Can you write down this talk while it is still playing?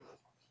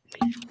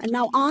And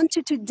now on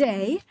to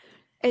today.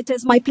 It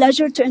is my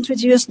pleasure to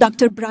introduce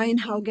Dr. Brian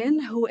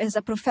Haugen, who is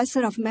a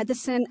professor of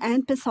medicine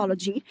and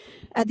pathology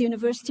at the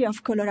University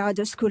of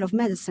Colorado School of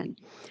Medicine.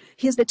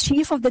 He is the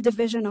chief of the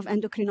Division of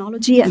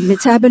Endocrinology and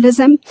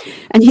Metabolism,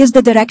 and he is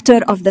the director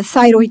of the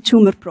Thyroid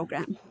Tumor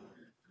Program.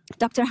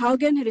 Dr.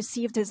 Haugen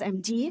received his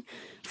MD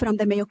from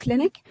the Mayo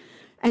Clinic,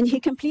 and he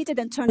completed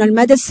internal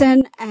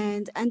medicine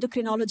and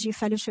endocrinology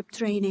fellowship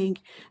training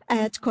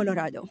at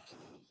Colorado.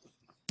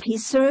 He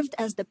served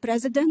as the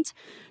president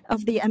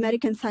of the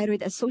American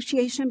Thyroid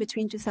Association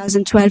between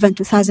 2012 and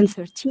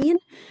 2013,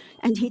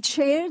 and he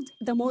chaired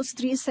the most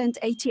recent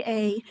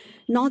ATA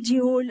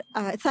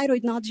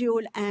thyroid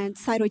nodule and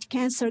thyroid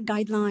cancer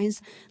guidelines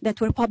that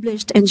were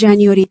published in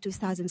January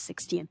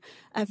 2016.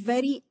 A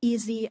very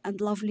easy and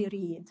lovely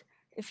read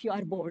if you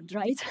are bored,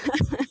 right?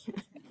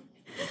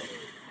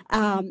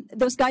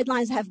 Those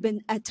guidelines have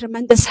been a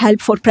tremendous help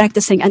for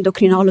practicing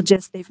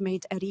endocrinologists. They've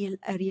made a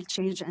real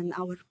change in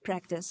our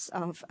practice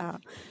of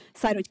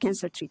thyroid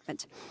cancer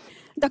treatment.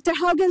 Dr.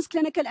 Haugen's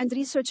clinical and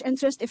research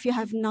interests, if you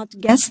have not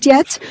guessed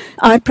yet,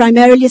 are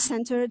primarily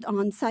centered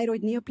on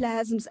thyroid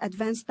neoplasms,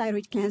 advanced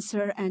thyroid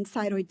cancer, and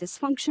thyroid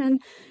dysfunction.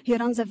 He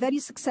runs a very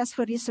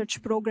successful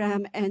research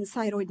program in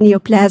thyroid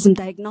neoplasm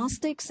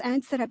diagnostics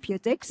and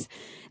therapeutics,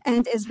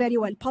 and is very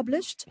well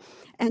published.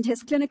 And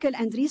his clinical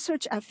and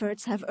research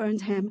efforts have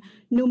earned him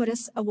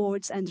numerous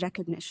awards and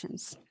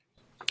recognitions.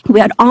 We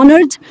are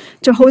honored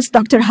to host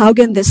Dr.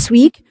 Haugen this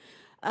week.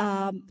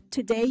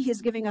 Today,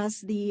 he's giving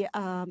us the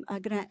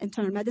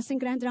internal medicine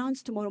grand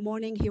rounds. Tomorrow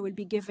morning, he will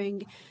be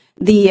giving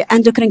the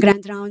endocrine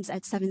grand rounds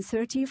at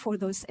 7:30 for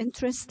those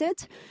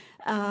interested.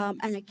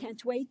 And I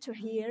can't wait to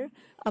hear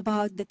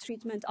about the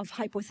treatment of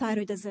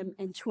hypothyroidism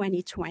in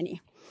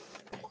 2020.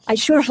 I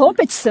sure hope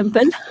it's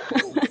simple.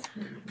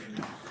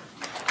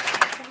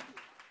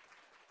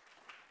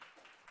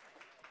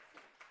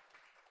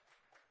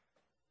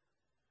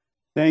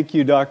 Thank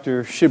you,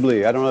 Dr.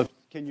 Shibley. I don't know,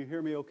 can you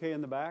hear me okay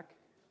in the back?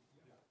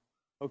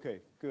 Okay,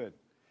 good.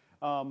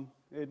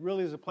 It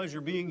really is a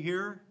pleasure being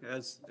here.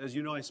 As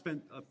you know, I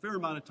spent a fair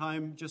amount of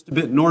time just a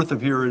bit north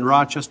of here in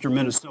Rochester,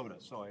 Minnesota.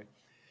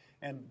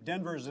 And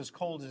Denver is as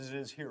cold as it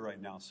is here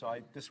right now, so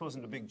this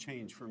wasn't a big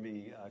change for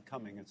me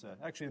coming. It's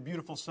actually a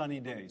beautiful sunny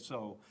day.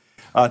 So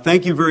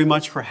thank you very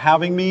much for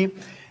having me.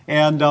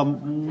 And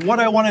what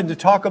I wanted to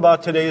talk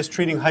about today is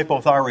treating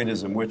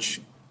hypothyroidism,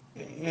 which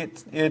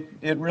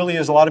it really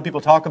is, a lot of people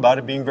talk about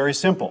it being very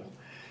simple.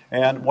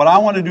 And what I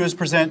want to do is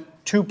present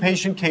two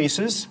patient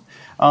cases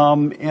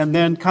and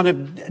then kind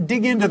of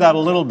dig into that a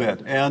little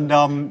bit and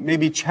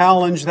maybe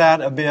challenge that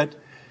a bit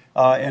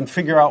and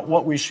figure out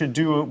what we should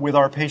do with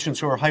our patients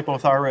who are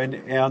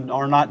hypothyroid and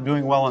are not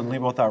doing well on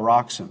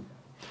levothyroxine.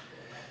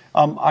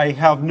 I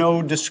have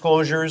no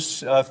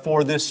disclosures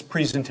for this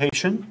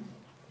presentation.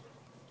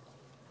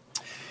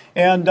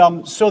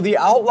 And so the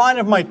outline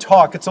of my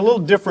talk, it's a little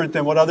different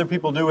than what other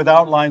people do with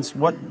outlines.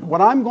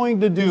 What I'm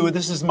going to do,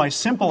 this is my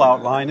simple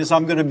outline, is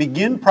I'm going to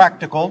begin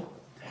practical.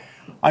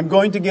 I'm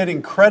going to get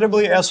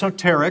incredibly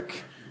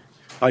esoteric.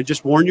 I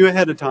just warn you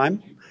ahead of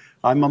time.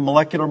 I'm a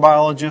molecular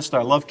biologist.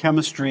 I love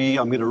chemistry.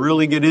 I'm going to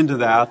really get into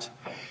that.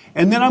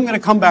 And then I'm going to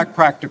come back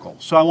practical.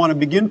 So I want to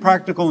begin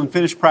practical and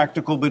finish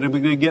practical, but I'm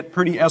going to get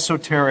pretty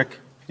esoteric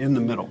in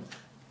the middle.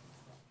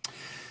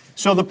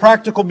 So the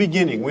practical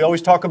beginning, we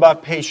always talk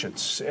about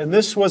patients. And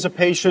this was a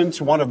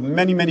patient, one of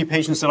many, many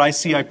patients that I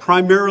see. I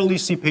primarily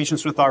see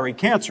patients with thyroid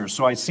cancer.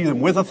 So I see them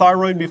with a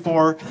thyroid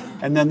before,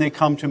 and then they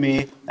come to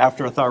me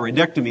after a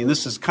thyroidectomy. And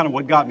this is kind of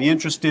what got me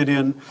interested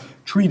in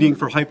treating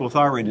for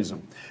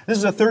hypothyroidism. This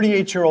is a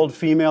 38-year-old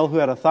female who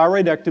had a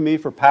thyroidectomy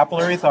for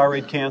papillary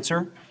thyroid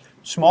cancer.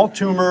 Small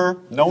tumor,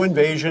 no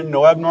invasion,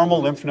 no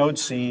abnormal lymph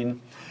nodes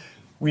seen.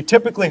 We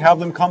typically have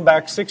them come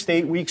back 6 to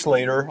 8 weeks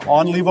later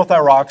on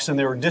levothyroxine.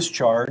 They were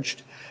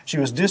discharged. She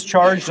was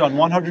discharged on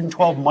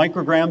 112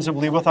 micrograms of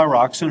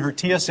levothyroxine. Her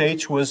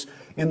TSH was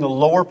in the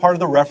lower part of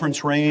the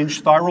reference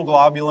range.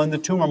 Thyroglobulin, the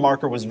tumor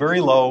marker, was very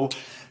low.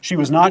 She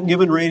was not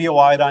given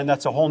radioiodine.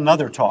 That's a whole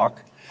nother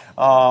talk.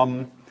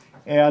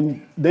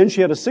 And then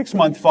she had a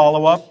 6-month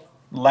follow-up.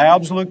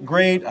 Labs looked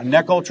great. A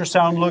neck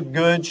ultrasound looked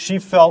good. She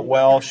felt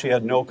well. She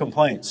had no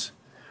complaints.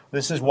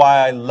 This is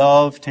why I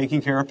love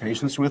taking care of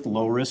patients with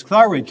low-risk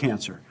thyroid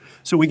cancer.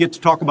 So we get to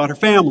talk about her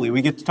family.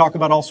 We get to talk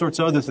about all sorts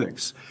of other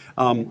things.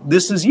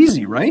 This is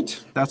easy, right?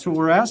 That's what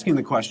we're asking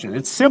the question.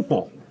 It's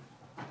simple.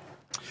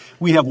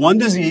 We have one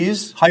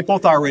disease,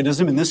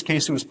 hypothyroidism. In this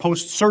case, it was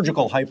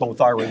post-surgical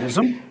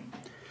hypothyroidism.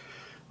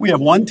 We have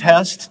one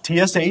test,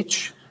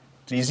 TSH.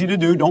 It's easy to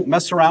do. Don't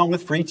mess around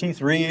with free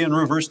T3 and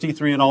reverse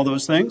T3 and all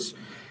those things.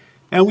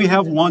 And we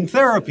have one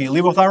therapy,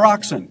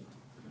 levothyroxine.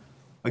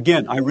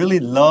 Again, I really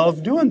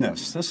love doing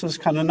this. This is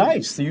kind of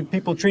nice. You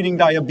people treating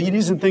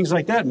diabetes and things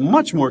like that,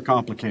 much more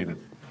complicated.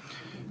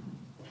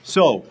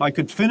 So I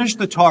could finish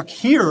the talk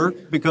here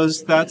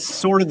because that's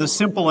sort of the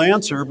simple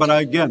answer, but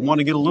I, again, want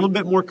to get a little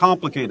bit more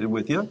complicated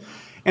with you.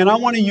 And I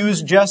want to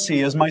use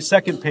Jessie as my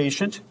second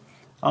patient.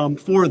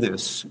 for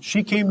this.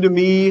 She came to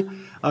me,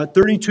 a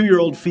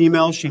 32-year-old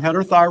female. She had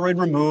her thyroid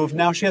removed.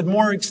 Now she had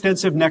more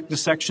extensive neck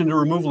dissection to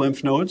remove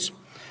lymph nodes,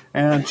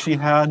 and she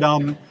had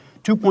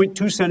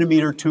 2.2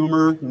 centimeter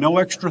tumor, no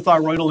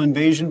extrathyroidal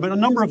invasion, but a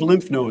number of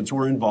lymph nodes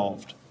were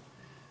involved.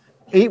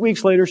 8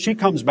 weeks later, she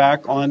comes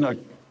back on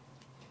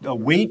a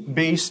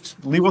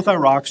weight-based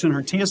levothyroxine.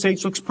 Her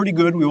TSH looks pretty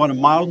good. We want to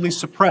mildly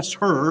suppress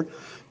her.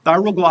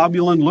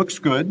 Thyroglobulin looks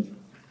good.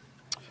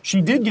 She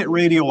did get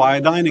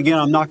radioiodine. Again,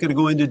 I'm not going to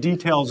go into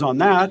details on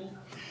that.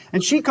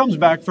 And she comes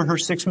back for her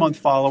 6-month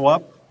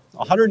follow-up.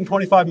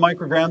 125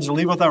 micrograms of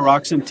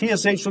levothyroxine.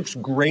 TSH looks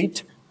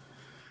great.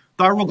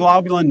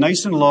 Thyroglobulin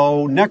nice and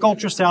low. Neck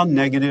ultrasound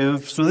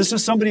negative. So this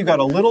is somebody who got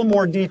a little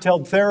more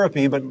detailed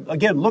therapy, but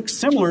again, looks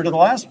similar to the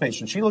last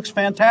patient. She looks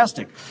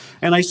fantastic.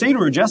 And I say to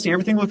her, Jesse,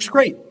 everything looks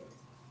great.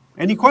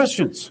 Any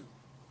questions?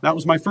 That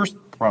was my first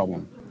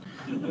problem.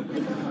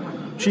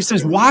 She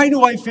says, why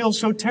do I feel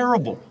so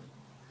terrible?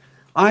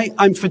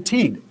 I'm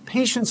fatigued.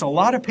 A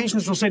lot of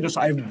patients will say to us,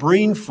 I have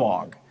brain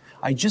fog.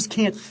 I just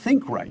can't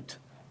think right.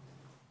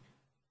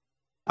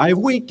 I have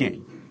weight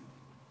gain.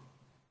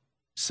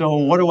 So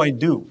what do I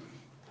do?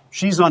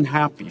 She's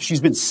unhappy.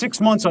 She's been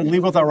 6 months on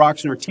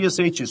levothyroxine. Her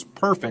TSH is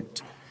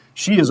perfect.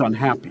 She is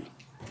unhappy.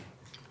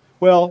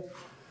 Well,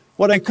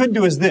 what I could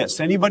do is this.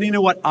 Anybody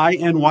know what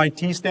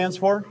INYT stands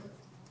for?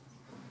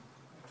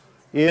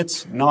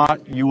 It's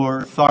not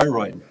your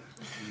thyroid.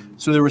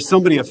 So there was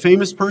somebody, a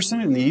famous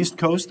person in the East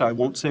Coast, I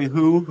won't say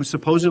who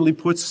supposedly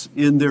puts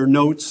in their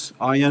notes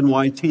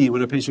INYT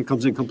when a patient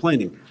comes in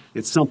complaining.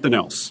 It's something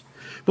else.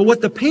 But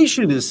what the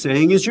patient is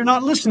saying is, you're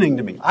not listening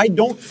to me. I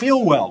don't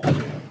feel well.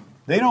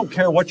 They don't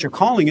care what you're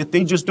calling it.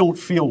 They just don't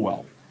feel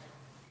well.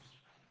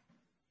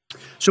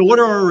 So what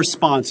are our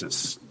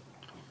responses?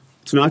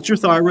 It's not your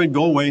thyroid.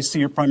 Go away. See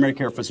your primary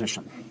care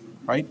physician.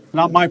 Right?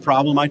 Not my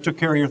problem. I took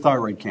care of your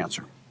thyroid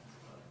cancer.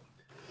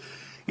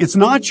 It's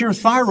not your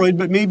thyroid,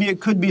 but maybe it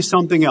could be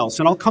something else.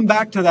 And I'll come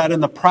back to that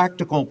in the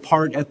practical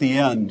part at the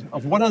end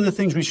of what are the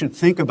things we should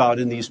think about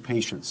in these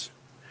patients.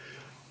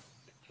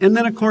 And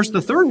then, of course,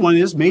 the third one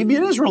is maybe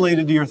it is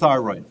related to your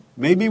thyroid.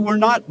 Maybe we're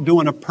not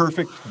doing a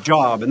perfect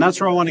job. And that's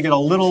where I want to get a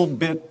little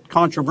bit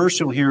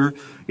controversial here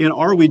in,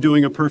 are we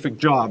doing a perfect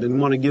job? And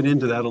want to get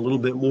into that a little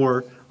bit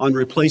more on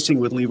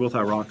replacing with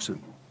levothyroxine.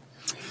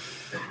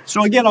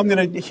 So again, I'm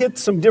going to hit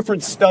some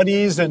different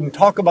studies and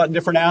talk about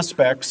different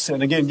aspects.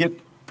 And again, get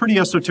pretty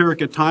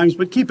esoteric at times,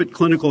 but keep it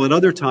clinical at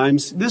other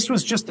times. This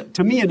was just,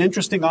 to me, an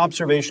interesting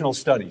observational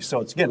study. So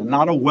it's, again,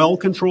 not a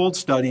well-controlled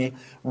study,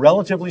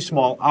 relatively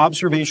small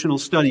observational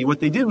study. What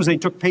they did was they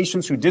took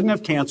patients who didn't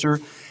have cancer,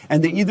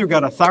 and they either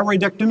got a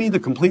thyroidectomy, the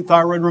complete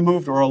thyroid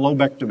removed, or a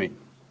lobectomy,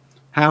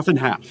 half and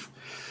half.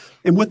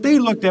 And what they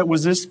looked at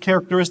was this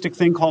characteristic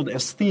thing called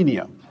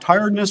asthenia,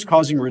 tiredness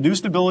causing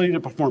reduced ability to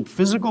perform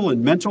physical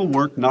and mental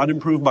work not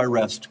improved by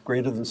rest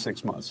greater than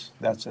 6 months.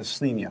 That's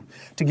asthenia.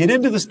 To get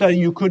into the study,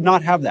 you could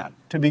not have that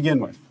to begin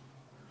with.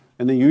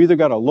 And then you either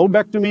got a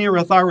lobectomy or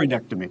a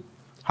thyroidectomy.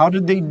 How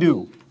did they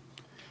do?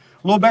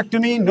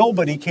 Lobectomy,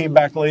 nobody came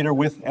back later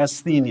with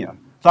asthenia.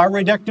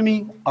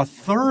 Thyroidectomy, a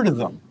third of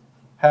them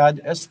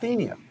had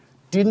asthenia.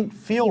 Didn't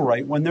feel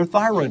right when their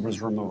thyroid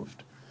was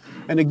removed.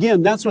 And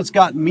again, that's what's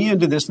gotten me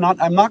into this.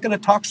 I'm not going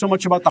to talk so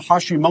much about the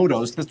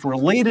Hashimoto's that's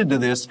related to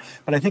this,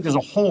 but I think there's a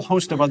whole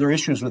host of other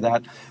issues with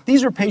that.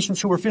 These are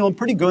patients who are feeling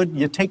pretty good.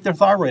 You take their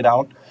thyroid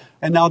out,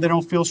 and now they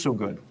don't feel so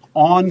good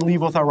on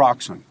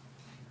levothyroxine.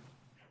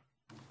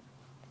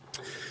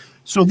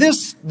 So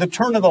this, the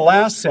turn of the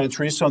last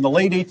century, so in the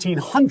late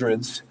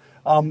 1800s,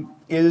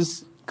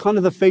 is kind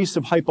of the face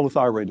of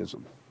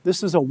hypothyroidism.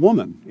 This is a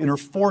woman in her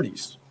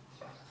 40s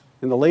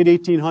in the late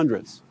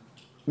 1800s,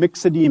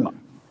 myxedema.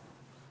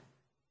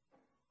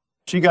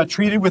 She got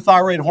treated with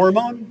thyroid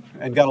hormone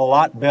and got a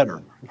lot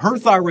better. Her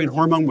thyroid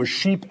hormone was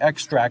sheep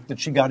extract that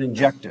she got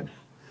injected.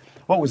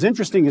 What was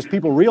interesting is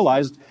people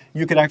realized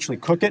you could actually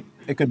cook it.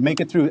 It could make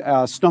it through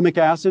stomach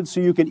acid,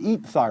 so you could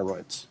eat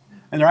thyroids.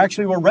 And there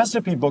actually were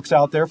recipe books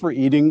out there for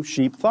eating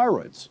sheep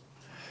thyroids.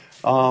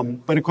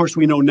 But of course,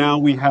 we know now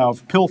we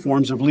have pill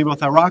forms of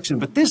levothyroxine.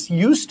 But this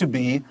used to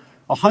be,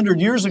 100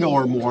 years ago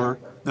or more,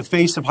 the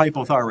face of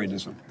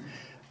hypothyroidism.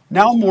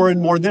 Now more and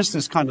more, this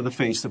is kind of the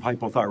face of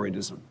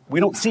hypothyroidism.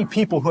 We don't see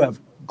people who have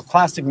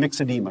classic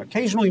myxedema.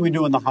 Occasionally we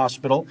do in the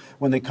hospital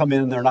when they come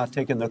in and they're not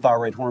taking their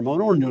thyroid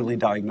hormone or newly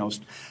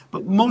diagnosed.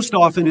 But most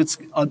often it's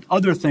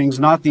other things,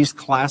 not these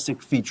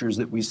classic features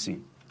that we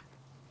see.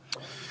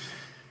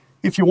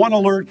 If you want to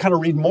learn, kind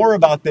of read more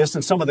about this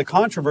and some of the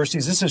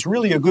controversies, this is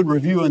really a good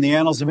review in the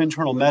Annals of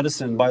Internal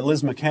Medicine by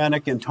Liz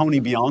Mechanic and Tony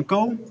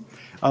Bianco,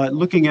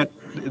 looking at,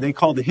 they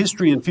call the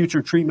history and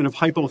future treatment of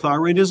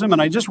hypothyroidism.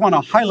 And I just want to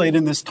highlight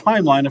in this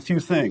timeline a few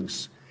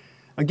things.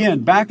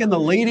 Again, back in the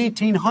late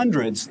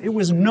 1800s, it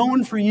was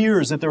known for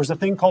years that there was a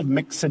thing called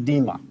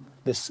myxedema,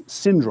 this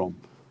syndrome.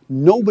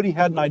 Nobody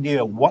had an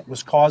idea what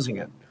was causing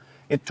it.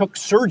 It took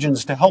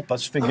surgeons to help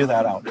us figure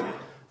that out.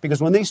 Because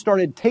when they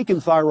started taking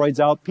thyroids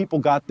out, people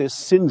got this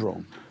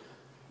syndrome.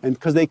 And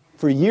because they,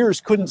 for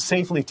years, couldn't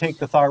safely take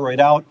the thyroid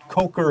out,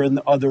 Coker and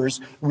others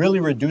really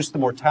reduced the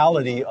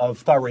mortality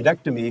of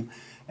thyroidectomy.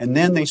 And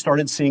then they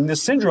started seeing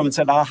this syndrome and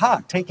said,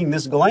 aha, taking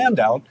this gland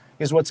out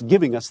is what's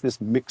giving us this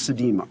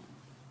myxedema.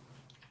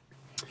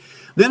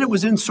 Then it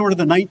was in sort of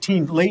the late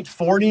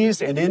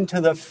 40s and into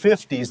the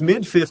 50s,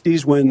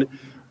 mid-50s, when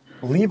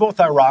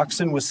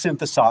levothyroxine was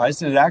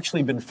synthesized. It had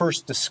actually been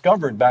first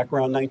discovered back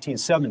around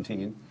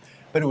 1917,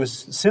 but it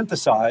was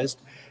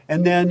synthesized.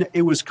 And then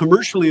it was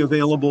commercially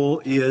available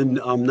in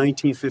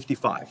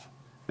 1955.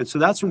 And so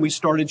that's when we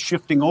started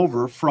shifting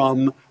over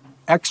from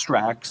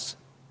extracts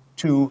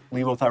to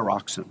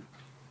levothyroxine.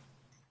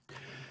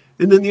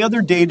 And then the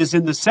other date is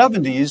in the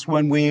 70s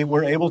when we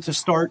were able to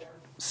start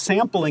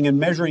sampling and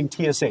measuring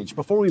TSH.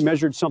 Before we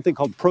measured something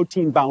called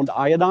protein-bound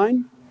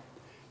iodine,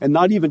 and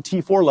not even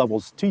T4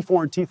 levels.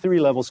 T4 and T3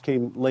 levels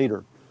came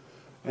later.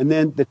 And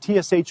then the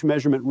TSH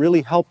measurement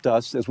really helped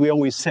us. As we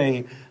always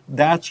say,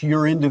 that's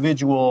your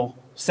individual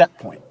set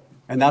point.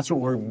 And that's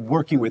what we're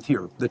working with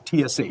here, the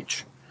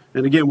TSH.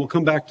 And again, we'll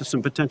come back to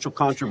some potential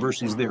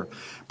controversies there.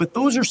 But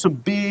those are some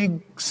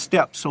big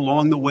steps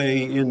along the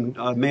way in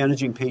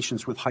managing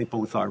patients with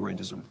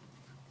hypothyroidism.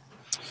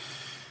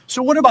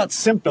 So what about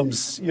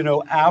symptoms,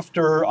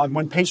 after,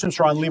 when patients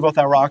are on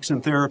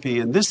levothyroxine therapy?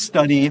 In this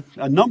study,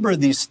 a number of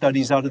these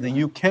studies out of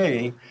the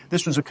UK,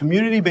 this was a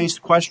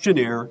community-based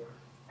questionnaire,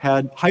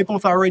 had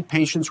hypothyroid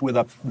patients with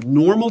a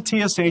normal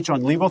TSH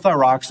on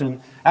levothyroxine.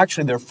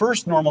 Actually, their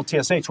first normal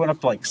TSH went up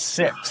to like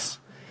 6.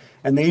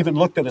 And they even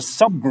looked at a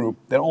subgroup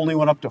that only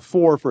went up to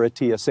 4 for a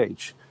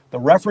TSH. The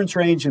reference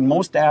range in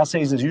most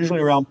assays is usually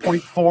around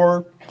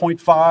 0.4,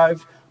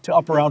 0.5 to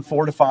up around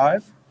 4 to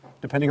 5,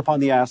 depending upon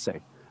the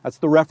assay. That's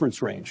the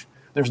reference range.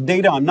 There's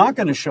data I'm not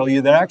going to show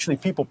you that actually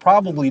people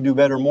probably do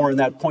better more in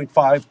that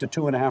 0.5 to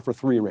 2.5 or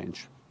 3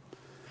 range.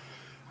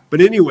 But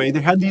anyway,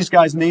 they had these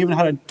guys, and they even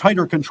had a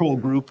tighter control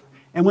group.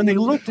 And when they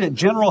looked at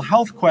general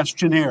health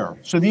questionnaire,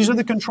 so these are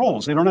the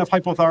controls. They don't have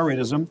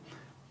hypothyroidism.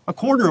 A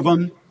quarter of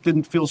them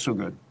didn't feel so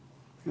good.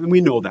 And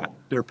we know that.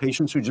 There are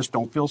patients who just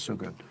don't feel so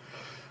good.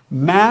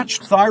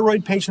 Matched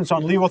thyroid patients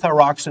on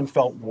levothyroxine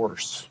felt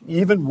worse,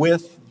 even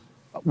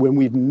when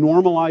we've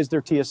normalized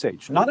their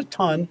TSH. Not a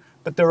ton,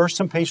 but there are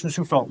some patients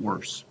who felt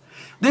worse.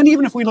 Then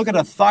even if we look at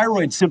a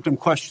thyroid symptom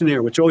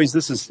questionnaire, which always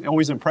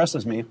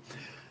impresses me,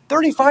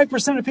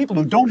 35% of people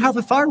who don't have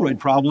a thyroid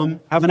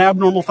problem have an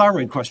abnormal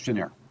thyroid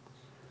questionnaire,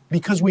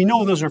 because we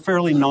know those are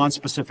fairly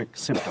nonspecific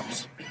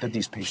symptoms that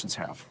these patients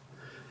have.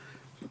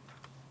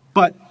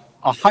 But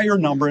a higher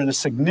number, and a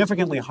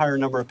significantly higher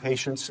number of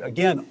patients,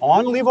 again,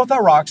 on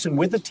levothyroxine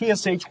with the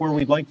TSH where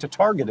we'd like to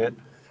target it,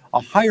 a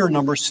higher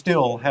number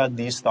still had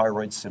these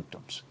thyroid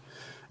symptoms.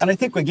 And I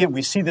think, again,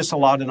 we see this a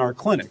lot in our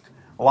clinic.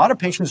 A lot of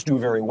patients do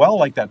very well,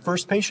 like that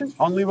first patient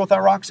on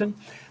levothyroxine.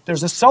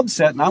 There's a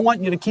subset, and I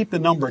want you to keep the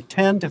number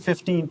 10 to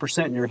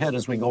 15% in your head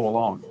as we go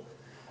along,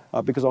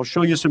 because I'll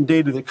show you some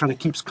data that kind of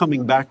keeps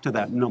coming back to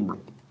that number.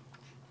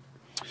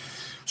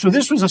 So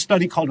this was a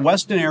study called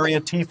Western Area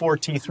T4,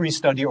 T3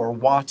 study, or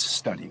WATS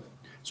study.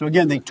 So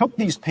again, they took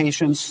these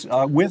patients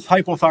with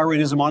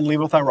hypothyroidism on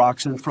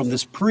levothyroxine from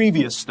this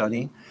previous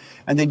study,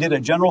 and they did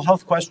a general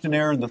health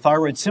questionnaire, and the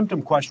thyroid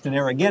symptom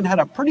questionnaire, again, had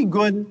a pretty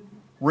good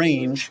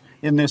range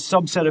in this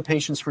subset of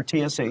patients for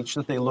TSH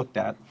that they looked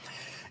at.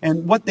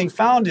 And what they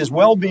found is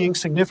well-being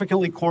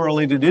significantly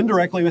correlated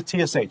indirectly with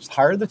TSH. The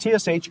higher the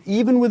TSH,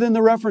 even within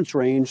the reference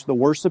range, the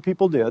worse the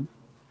people did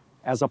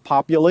as a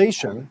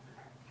population.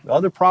 The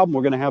other problem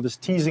we're going to have is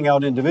teasing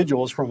out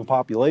individuals from a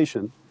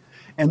population.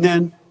 And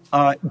then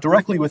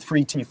directly with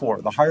free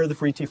T4. The higher the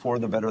free T4,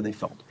 the better they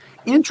felt.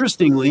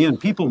 Interestingly, and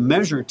people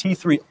measure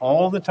T3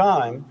 all the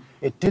time,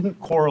 it didn't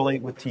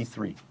correlate with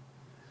T3.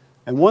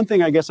 And one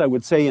thing I guess I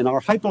would say in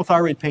our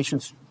hypothyroid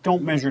patients,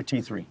 don't measure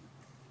T3.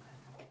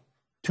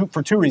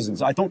 For 2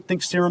 reasons. I don't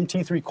think serum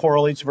T3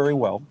 correlates very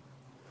well.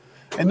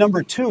 And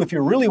number 2, if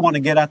you really want to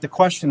get at the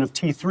question of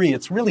T3,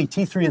 it's really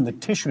T3 in the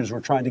tissues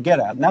we're trying to get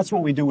at. And that's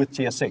what we do with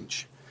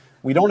TSH.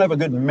 We don't have a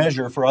good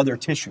measure for other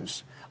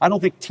tissues. I don't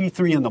think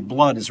T3 in the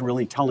blood is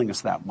really telling us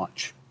that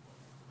much.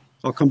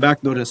 I'll come back,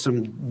 though, to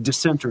some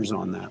dissenters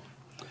on that.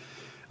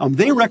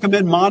 They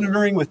recommend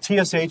monitoring with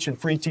TSH and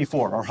free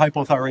T4, our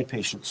hypothyroid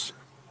patients.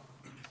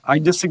 I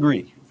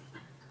disagree.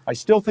 I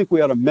still think we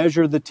ought to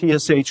measure the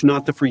TSH,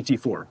 not the free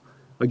T4.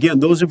 Again,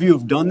 those of you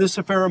who've done this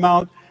a fair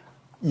amount,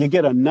 you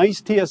get a nice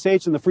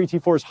TSH and the free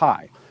T4 is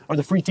high, or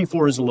the free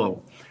T4 is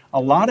low. A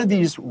lot of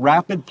these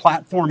rapid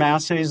platform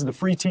assays, the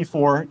free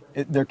T4,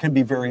 there can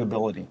be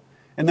variability.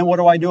 And then what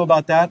do I do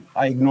about that?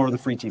 I ignore the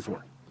free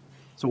T4.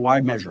 So why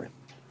measure it?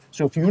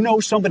 So if you know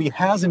somebody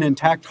has an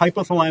intact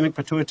hypothalamic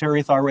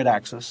pituitary thyroid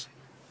axis,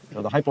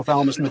 the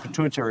hypothalamus and the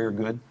pituitary are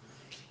good,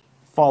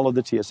 follow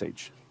the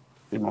TSH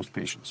in most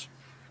patients.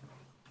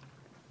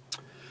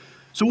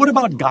 So what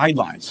about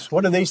guidelines?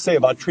 What do they say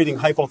about treating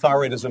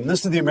hypothyroidism?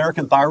 This is the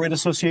American Thyroid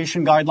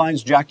Association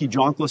guidelines. Jackie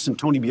Jonkless and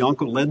Tony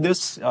Bianco led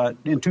this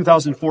in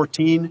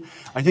 2014.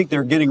 I think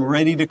they're getting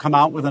ready to come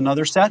out with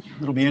another set.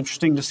 It'll be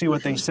interesting to see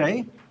what they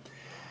say.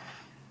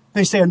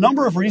 They say a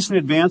number of recent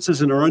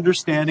advances in our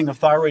understanding of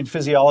thyroid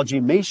physiology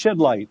may shed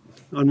light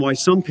on why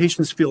some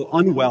patients feel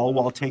unwell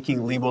while taking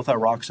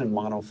levothyroxine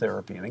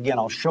monotherapy. And again,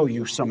 I'll show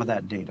you some of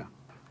that data.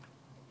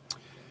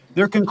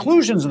 Their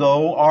conclusions,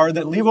 though, are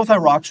that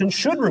levothyroxine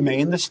should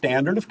remain the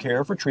standard of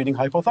care for treating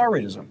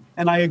hypothyroidism.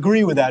 And I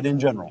agree with that in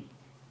general.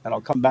 And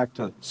I'll come back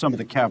to some of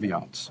the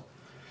caveats.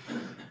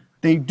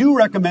 They do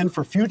recommend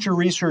for future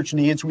research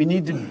needs, we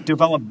need to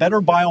develop better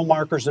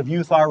biomarkers of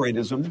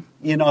euthyroidism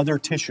in other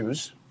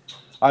tissues.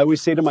 I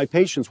always say to my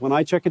patients, when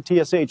I check a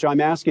TSH,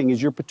 I'm asking,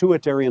 is your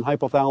pituitary and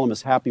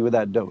hypothalamus happy with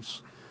that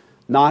dose?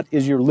 Not,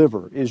 is your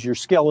liver, is your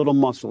skeletal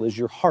muscle, is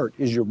your heart,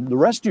 is the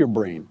rest of your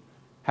brain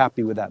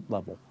happy with that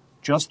level?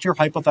 Just your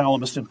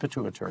hypothalamus and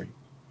pituitary.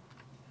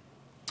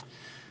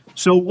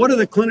 So what are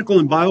the clinical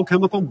and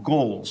biochemical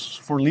goals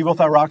for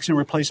levothyroxine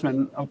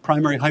replacement of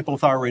primary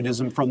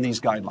hypothyroidism from these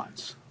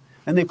guidelines?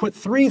 And they put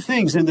 3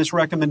 things in this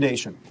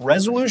recommendation: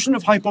 resolution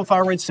of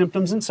hypothyroid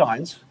symptoms and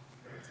signs,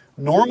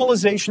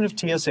 normalization of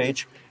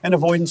TSH, and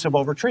avoidance of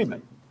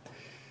overtreatment.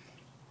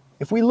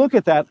 If we look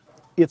at that,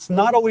 it's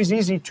not always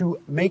easy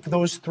to make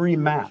those 3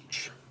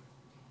 match.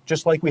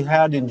 Just like we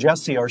had in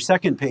Jessie, our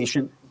second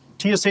patient,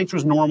 TSH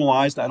was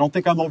normalized. I don't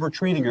think I'm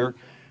overtreating her,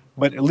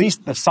 but at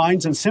least the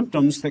signs and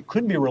symptoms that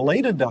could be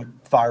related to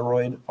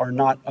thyroid are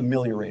not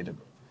ameliorated.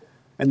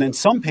 And then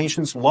some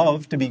patients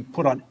love to be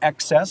put on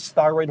excess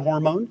thyroid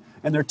hormone,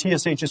 and their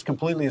TSH is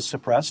completely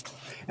suppressed.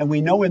 And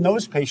we know in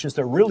those patients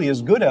there really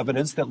is good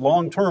evidence that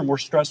long-term we're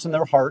stressing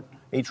their heart,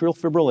 atrial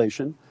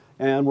fibrillation,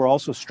 and we're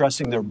also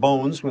stressing their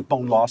bones with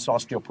bone loss,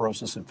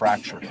 osteoporosis, and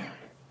fracture.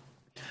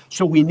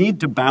 So we need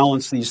to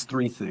balance these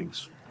 3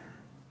 things.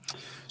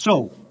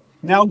 So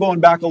now going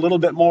back a little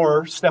bit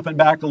more, stepping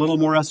back a little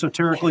more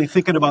esoterically,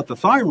 thinking about the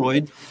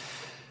thyroid,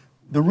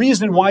 the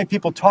reason why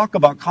people talk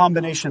about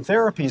combination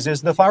therapies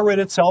is the thyroid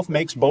itself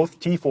makes both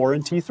T4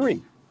 and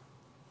T3.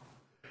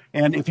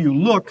 And if you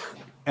look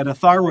at a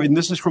thyroid, and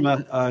this is from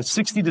a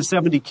 60 to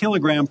 70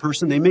 kilogram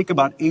person, they make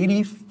about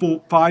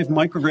 85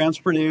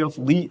 micrograms per day of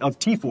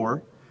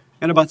T4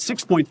 and about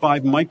 6.5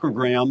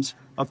 micrograms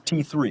of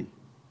T3,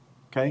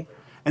 okay?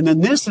 And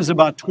then this is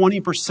about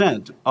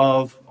 20%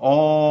 of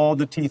all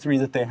the T3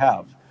 that they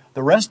have.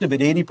 The rest of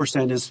it,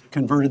 80%, is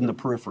converted in the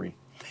periphery.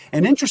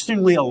 And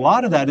interestingly, a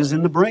lot of that is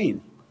in the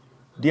brain.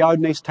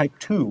 Deiodinase type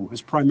 2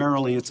 is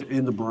primarily it's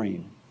in the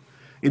brain.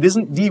 It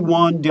isn't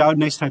D1,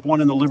 deiodinase type 1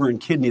 in the liver and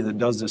kidney that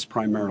does this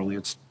primarily.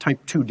 It's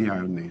type 2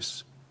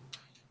 deiodinase.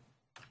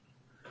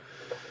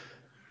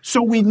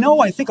 So we know,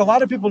 I think a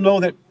lot of people know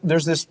that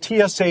there's this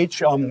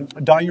TSH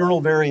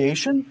diurnal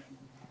variation,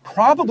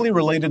 probably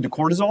related to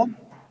cortisol.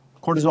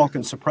 Cortisol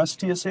can suppress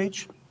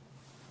TSH.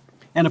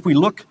 And if we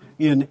look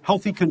in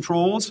healthy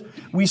controls,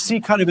 we see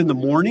kind of in the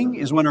morning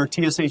is when our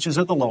TSH is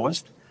at the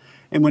lowest.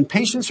 And when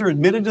patients are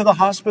admitted to the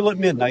hospital at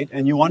midnight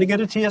and you want to get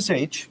a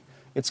TSH,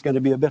 it's going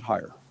to be a bit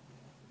higher.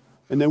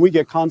 And then we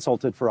get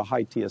consulted for a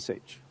high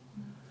TSH.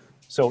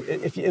 So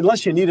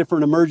unless you need it for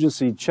an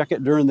emergency, check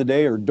it during the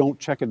day or don't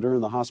check it during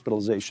the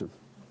hospitalization.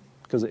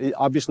 Because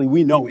obviously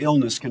we know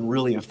illness can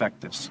really affect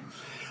this.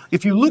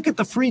 If you look at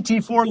the free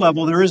T4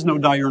 level, there is no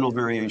diurnal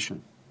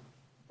variation.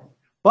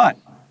 But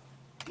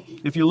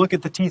if you look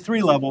at the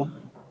T3 level,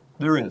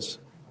 there is.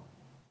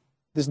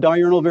 This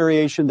diurnal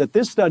variation that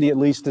this study at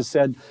least has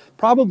said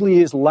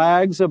probably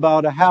lags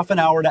about a half an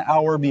hour to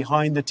hour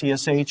behind the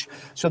TSH.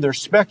 So they're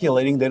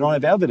speculating, they don't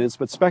have evidence,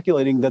 but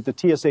speculating that the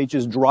TSH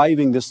is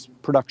driving this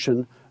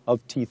production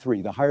of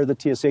T3. The higher the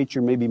TSH,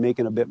 you're maybe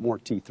making a bit more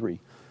T3.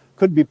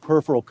 Could be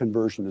peripheral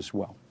conversion as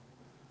well.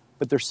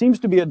 But there seems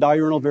to be a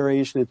diurnal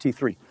variation in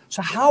T3.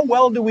 So how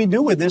well do we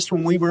do with this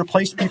when we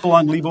replace people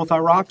on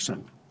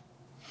levothyroxine?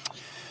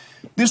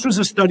 This was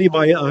a study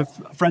by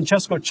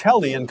Francesco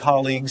Celli and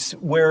colleagues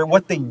where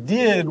what they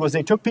did was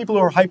they took people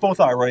who were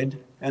hypothyroid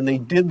and they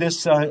did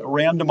this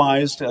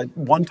randomized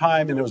one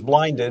time and it was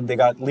blinded. They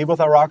got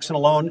levothyroxine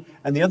alone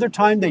and the other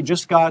time they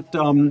just got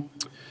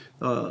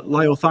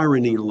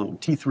liothyronine alone,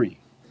 T3.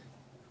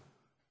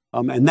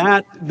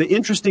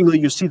 Interestingly,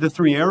 you see the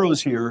 3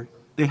 arrows here.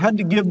 They had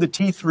to give the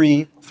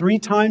T3 3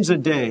 times a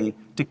day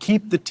to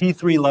keep the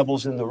T3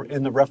 levels in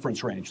the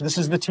reference range. This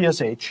is the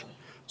TSH.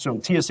 So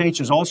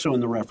TSH is also in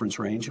the reference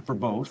range for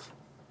both.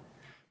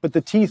 But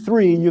the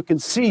T3, you can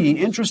see,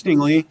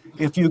 interestingly,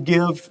 if you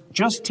give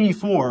just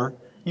T4,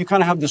 you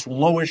kind of have this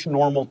lowish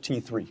normal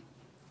T3.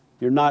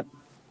 You're not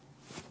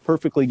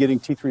perfectly getting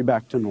T3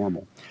 back to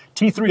normal.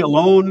 T3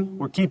 alone,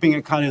 we're keeping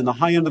it kind of in the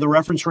high end of the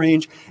reference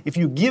range. If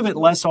you give it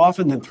less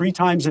often than 3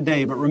 times a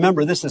day, but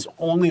remember, this is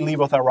only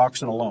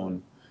levothyroxine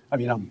alone.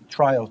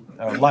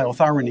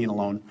 Liothyronine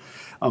alone.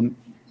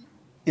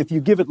 If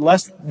you give it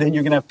less, then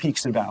you're going to have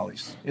peaks and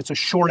valleys. It's a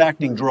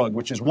short-acting drug,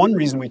 which is one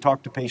reason we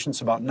talk to patients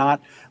about not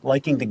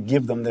liking to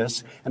give them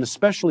this, and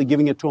especially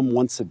giving it to them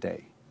once a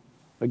day.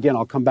 Again,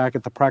 I'll come back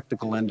at the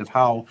practical end of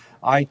how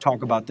I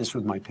talk about this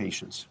with my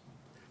patients.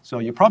 So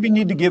you probably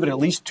need to give it at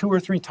least 2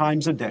 or 3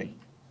 times a day.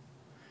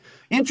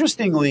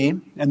 Interestingly,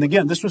 and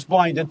again, this was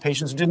blinded,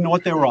 patients didn't know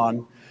what they were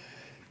on,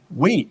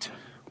 weight.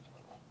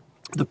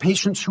 The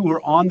patients who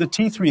were on the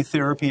T3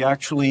 therapy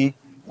actually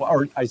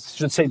or I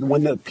should say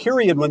when the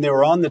period when they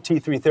were on the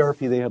T3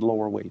 therapy, they had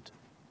lower weight.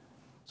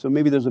 So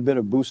maybe there's a bit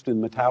of boost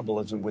in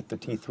metabolism with the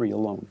T3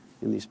 alone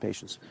in these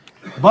patients.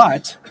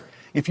 But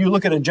if you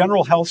look at a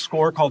general health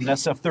score called an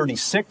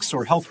SF36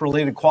 or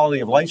health-related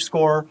quality of life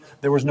score,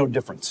 there was no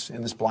difference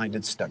in this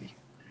blinded study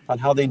on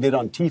how they did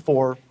on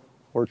T4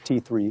 or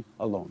T3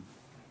 alone.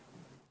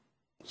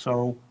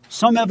 So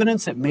some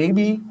evidence that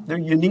maybe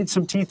you need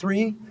some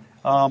T3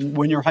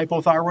 when you're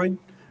hypothyroid,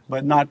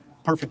 but not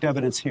perfect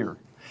evidence here.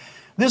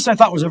 This I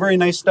thought was a very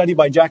nice study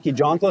by Jackie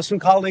Jonkless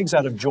and colleagues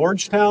out of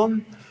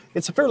Georgetown.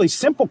 It's a fairly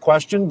simple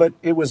question, but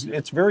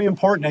it's very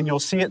important, and you'll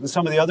see it in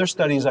some of the other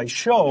studies I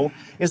show,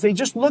 is they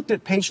just looked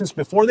at patients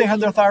before they had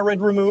their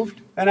thyroid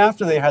removed and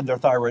after they had their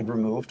thyroid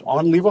removed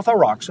on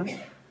levothyroxine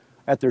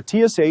at their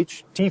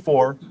TSH,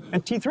 T4,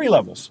 and T3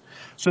 levels.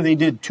 So they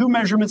did 2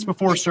 measurements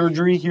before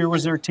surgery. Here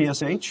was their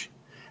TSH,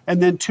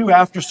 and then 2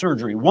 after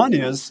surgery. One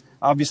is,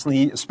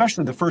 obviously,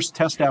 especially the first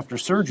test after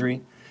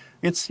surgery,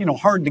 it's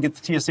hard to get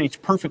the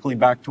TSH perfectly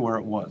back to where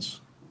it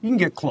was. You can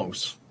get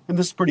close, and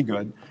this is pretty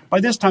good.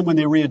 By this time, when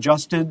they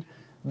readjusted,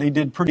 they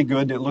did pretty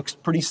good. It looks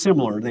pretty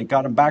similar. They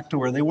got them back to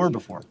where they were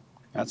before.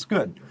 That's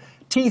good.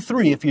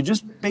 T3, if you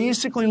just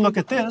basically look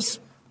at this,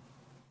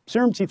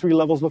 serum T3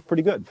 levels look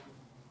pretty good.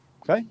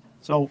 Okay?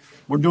 So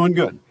we're doing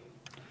good.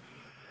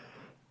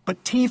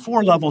 But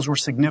T4 levels were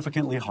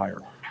significantly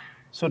higher.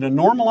 So to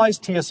normalize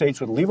TSH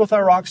with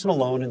levothyroxine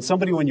alone in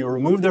somebody when you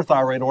remove their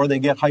thyroid or they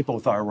get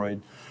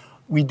hypothyroid,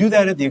 we do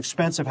that at the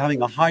expense of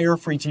having a higher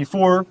free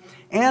T4.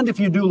 And if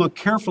you do look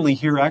carefully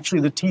here, actually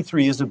the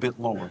T3 is a bit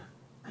lower.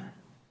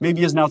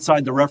 Maybe isn't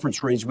outside the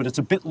reference range, but it's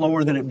a bit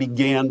lower than it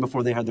began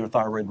before they had their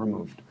thyroid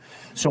removed.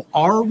 So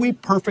are we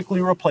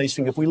perfectly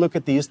replacing, if we look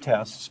at these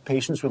tests,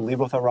 patients with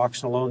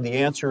levothyroxine alone? The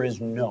answer is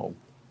no.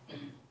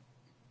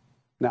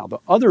 Now, the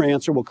other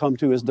answer we'll come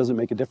to is, does it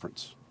make a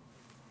difference?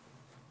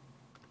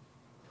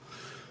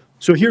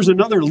 So here's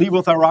another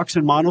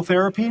levothyroxine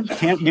monotherapy.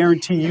 Can't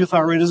guarantee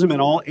euthyroidism in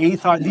all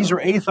these are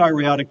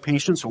athyroidic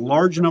patients, a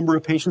large number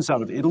of patients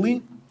out of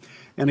Italy.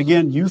 And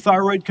again,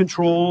 euthyroid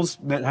controls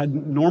that had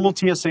normal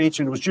TSH,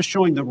 and it was just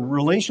showing the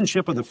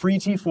relationship of the free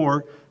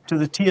T4 to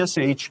the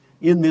TSH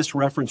in this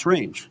reference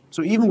range.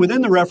 So even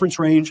within the reference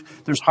range,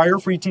 there's higher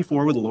free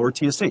T4 with a lower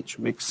TSH.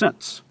 Makes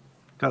sense.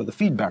 Kind of the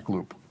feedback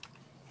loop.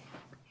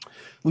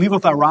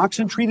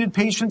 Levothyroxine-treated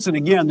patients, and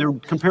again, they're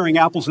comparing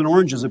apples and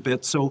oranges a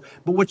bit,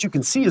 but what you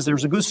can see is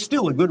there's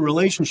still a good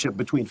relationship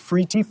between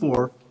free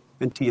T4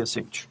 and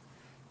TSH.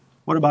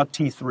 What about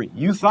T3?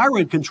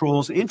 Euthyroid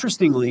controls,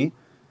 interestingly,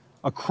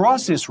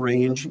 across this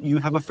range, you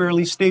have a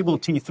fairly stable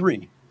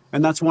T3,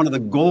 and that's one of the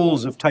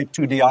goals of type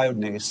 2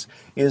 deiodinase,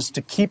 is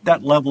to keep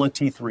that level of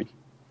T3.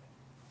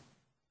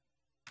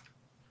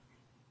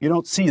 You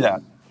don't see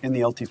that in the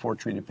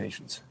LT4-treated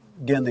patients.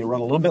 Again, they run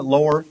a little bit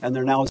lower, and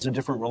there now is a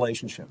different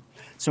relationship.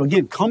 So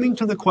again, coming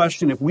to the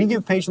question, if we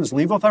give patients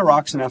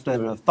levothyroxine after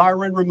having a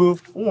thyroid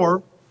removed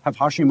or have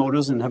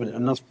Hashimoto's and have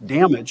enough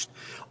damaged,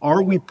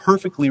 are we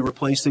perfectly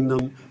replacing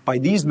them? By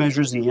these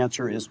measures, the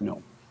answer is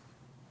no.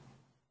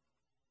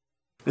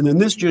 And then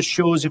this just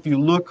shows, if you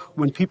look,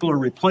 when people are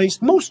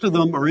replaced, most of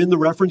them are in the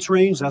reference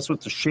range. That's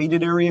what's the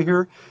shaded area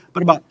here.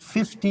 But about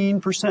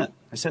 15%,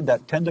 I said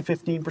that, 10 to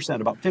 15%,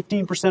 about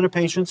 15% of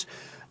patients,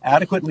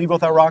 adequate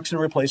levothyroxine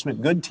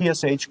replacement, good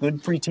TSH,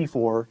 good free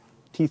T4,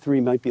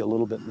 T3 might be a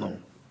little bit low.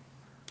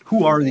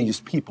 Who are these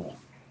people?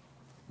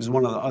 Is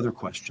one of the other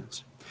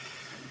questions.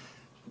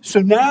 So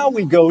now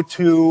we go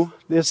to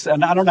this,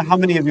 and I don't know how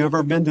many of you have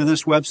ever been to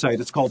this website.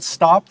 It's called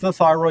Stop the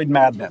Thyroid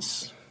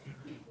Madness.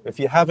 If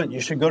you haven't,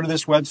 you should go to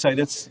this website.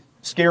 It's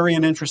scary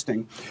and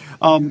interesting.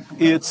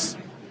 It's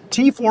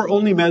T4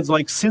 only meds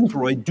like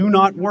Synthroid do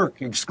not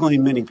work,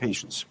 exclaim many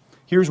patients.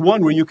 Here's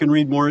one where you can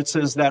read more. It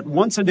says that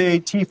once a day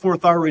T4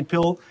 thyroid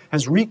pill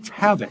has wreaked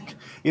havoc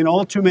in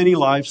all too many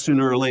lives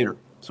sooner or later.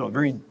 So a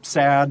very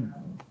sad,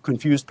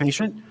 confused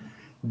patient.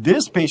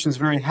 This patient's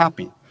very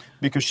happy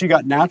because she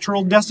got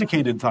natural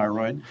desiccated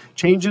thyroid,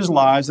 changes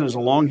lives, and has a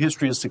long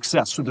history of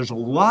success. So there's a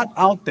lot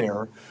out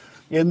there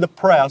in the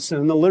press and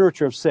in the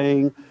literature of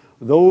saying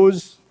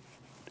those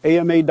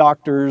AMA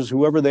doctors,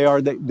 whoever they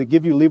are, they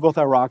give you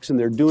levothyroxine,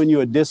 they're doing you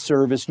a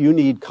disservice, you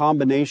need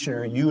combination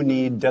or you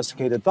need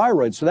desiccated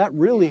thyroid. So that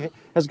really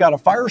has got a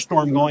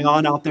firestorm going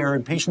on out there,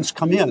 and patients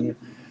come in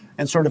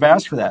and sort of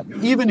ask for that.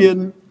 Even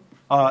in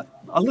a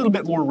little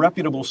bit more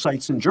reputable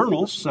sites and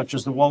journals, such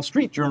as the Wall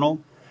Street Journal,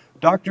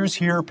 doctors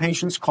hear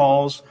patients'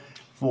 calls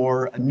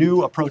for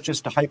new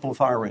approaches to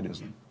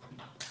hypothyroidism.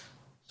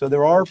 So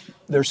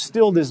there's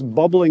still this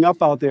bubbling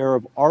up out there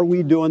of, are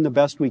we doing the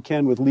best we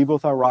can with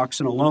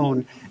levothyroxine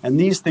alone? And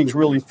these things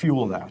really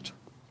fuel that.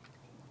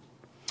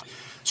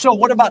 So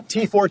what about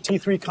T4,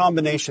 T3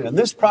 combination? And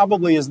this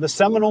probably is the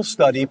seminal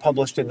study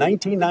published in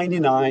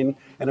 1999.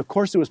 And of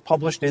course, it was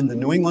published in the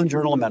New England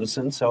Journal of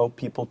Medicine, so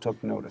people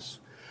took notice.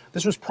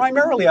 This was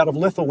primarily out of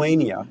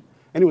Lithuania,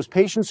 and it was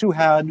patients who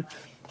had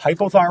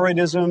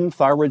hypothyroidism,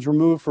 thyroids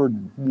removed for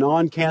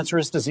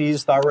non-cancerous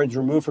disease, thyroids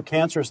removed for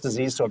cancerous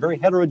disease, so a very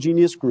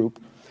heterogeneous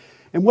group.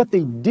 And what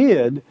they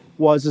did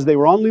was they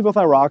were on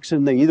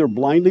levothyroxine. They either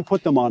blindly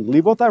put them on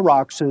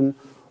levothyroxine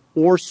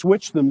or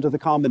switched them to the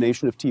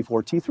combination of T4,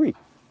 T3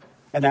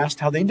 and asked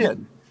how they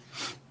did.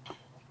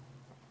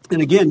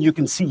 And again, you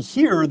can see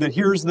here that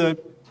here's the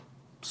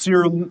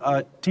serum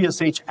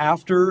TSH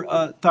after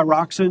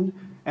thyroxine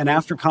and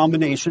after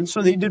combination.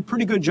 So they did a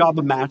pretty good job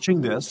of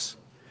matching this.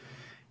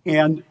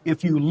 And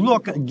if you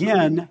look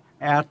again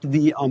at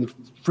the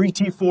free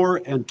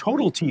T4 and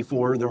total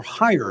T4, they're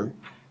higher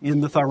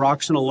in the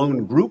thyroxine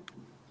alone group.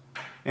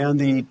 And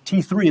the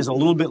T3 is a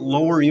little bit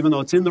lower, even though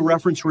it's in the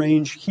reference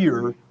range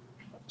here.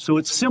 So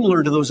it's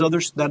similar to those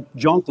others, that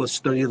Jonkless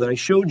study that I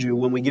showed you.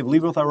 When we give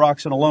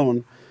levothyroxine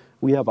alone,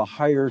 we have a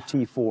higher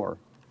T4.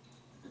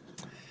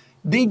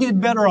 They did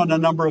better on a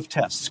number of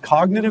tests.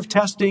 Cognitive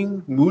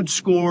testing, mood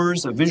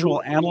scores, a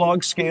visual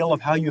analog scale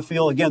of how you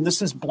feel. Again,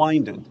 this is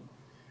blinded.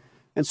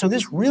 And so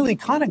this really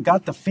kind of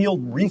got the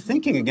field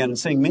rethinking again and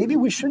saying, maybe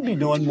we should be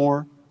doing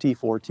more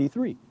T4,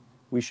 T3.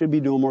 We should be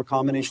doing more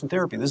combination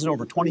therapy. This is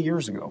over 20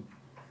 years ago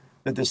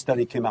that this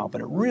study came out,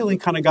 but it really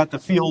kind of got the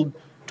field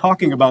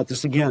talking about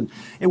this again.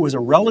 It was a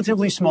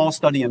relatively small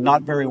study and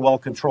not very well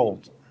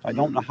controlled. I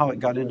don't know how it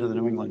got into the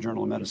New England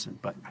Journal of Medicine,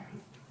 but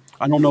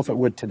I don't know if it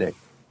would today.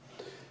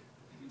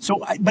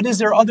 So, but is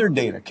there other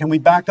data? Can we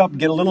back up,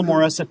 get a little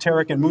more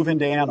esoteric, and move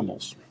into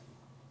animals?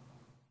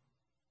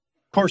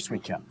 Of course we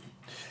can.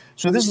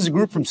 So this is a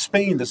group from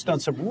Spain that's done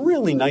some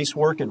really nice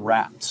work in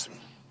rats.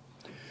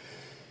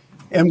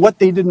 And what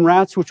they did in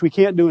rats, which we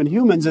can't do in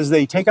humans, is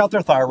they take out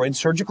their thyroid,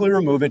 surgically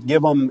remove it,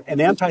 give them an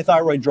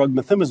anti-thyroid drug,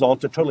 methimazole,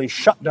 to totally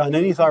shut down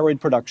any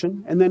thyroid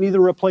production, and then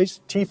either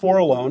replace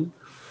T4 alone.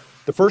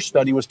 The first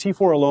study was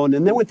T4 alone,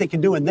 and then what they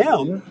could do in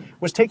them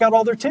was take out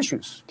all their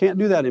tissues. Can't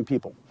do that in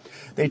people.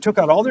 They took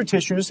out all their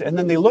tissues, and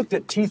then they looked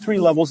at T3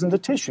 levels in the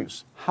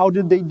tissues. How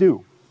did they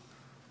do?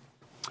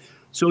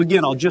 So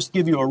again, I'll just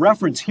give you a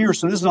reference here.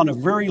 So this is on a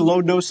very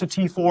low dose of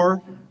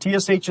T4.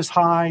 TSH is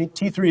high,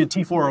 T3 and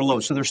T4 are low.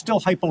 So they're still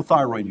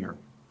hypothyroid here.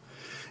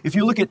 If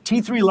you look at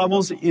T3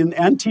 levels and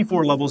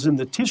T4 levels in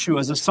the tissue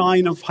as a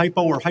sign of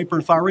hypo or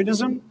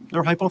hyperthyroidism,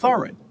 they're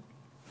hypothyroid.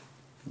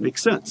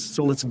 Makes sense.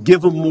 So let's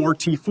give them more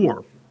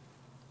T4.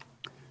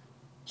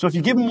 So if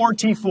you give them more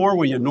T4,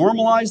 where you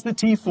normalize the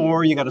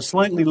T4, you got a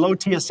slightly low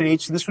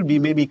TSH, this would be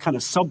maybe kind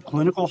of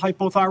subclinical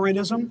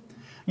hypothyroidism.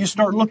 You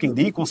start looking.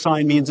 The equal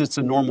sign means it's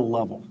a normal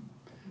level.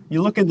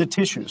 You look in the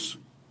tissues.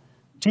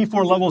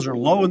 T4 levels are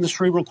low in the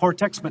cerebral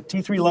cortex, but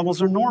T3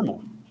 levels are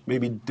normal.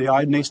 Maybe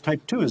deiodinase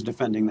type 2 is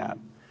defending that.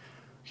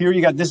 Here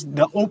you got this,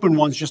 the open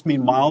ones just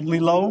mean mildly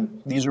low.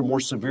 These are more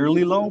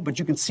severely low, but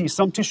you can see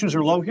some tissues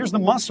are low. Here's the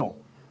muscle.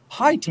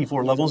 High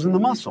T4 levels in the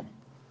muscle.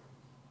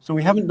 So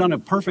we haven't done a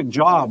perfect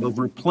job of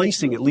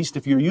replacing, at least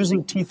if you're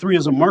using T3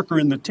 as a marker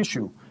in the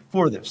tissue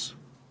for this.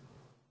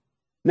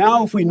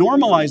 Now, if we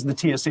normalize the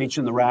TSH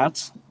in the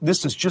rats,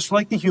 this is just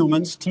like the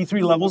humans.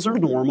 T3 levels are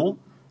normal,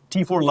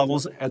 T4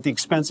 levels at the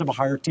expense of a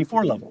higher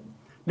T4 level.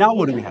 Now,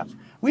 what do we have?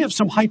 We have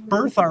some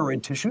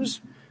hyperthyroid tissues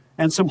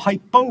and some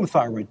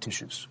hypothyroid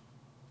tissues,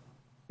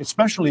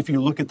 especially if you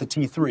look at the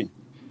T3.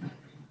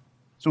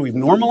 So we've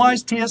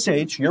normalized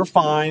TSH, you're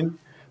fine,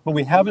 but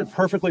we haven't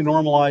perfectly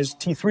normalized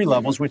T3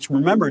 levels, which,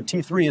 remember,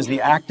 T3 is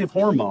the active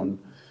hormone.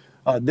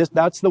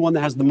 That's the one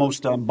that has the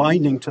most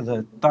binding to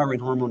the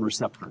thyroid hormone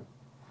receptor.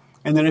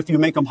 And then if you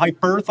make them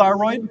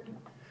hyperthyroid,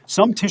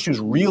 some tissues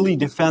really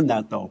defend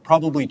that, though.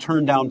 Probably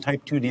turn down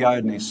type 2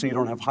 deiodinase so you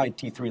don't have high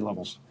T3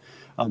 levels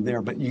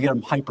there, but you get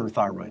them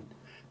hyperthyroid.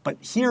 But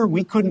here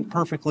we couldn't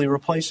perfectly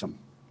replace them.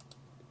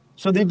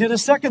 So they did a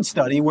second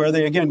study where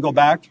they, again, go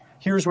back.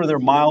 Here's where they're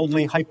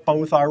mildly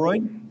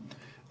hypothyroid.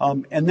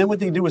 And then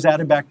what they do is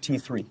added back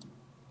T3.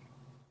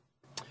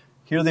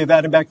 Here they've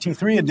added back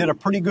T3 and did a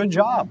pretty good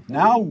job.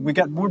 Now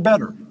we're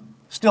better.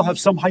 Still have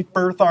some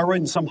hyperthyroid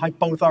and some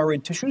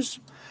hypothyroid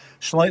tissues.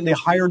 Slightly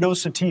higher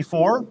dose of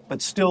T4,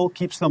 but still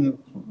keeps them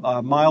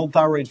mild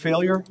thyroid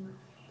failure.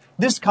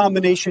 This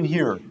combination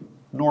here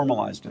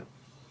normalized it.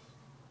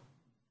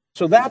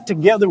 So that,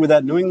 together with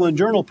that New England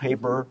Journal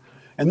paper,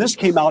 and this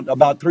came out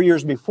about 3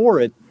 years before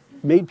it,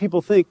 made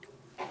people think,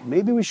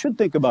 maybe we should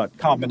think about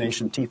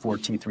combination T4,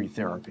 T3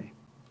 therapy.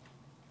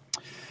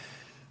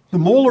 The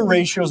molar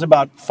ratio is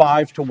about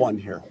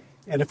 5-to-1 here.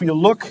 And if you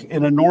look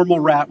in a normal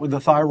rat with the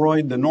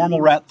thyroid, the normal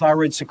rat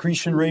thyroid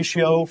secretion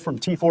ratio from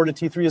T4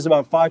 to T3 is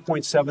about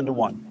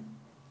 5.7-to-1.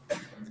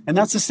 And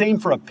that's the same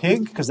for a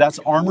pig, because that's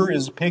Armour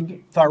is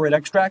pig thyroid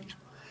extract.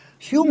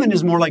 Human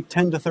is more like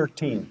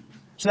 10-to-13.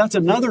 So that's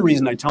another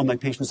reason I tell my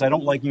patients I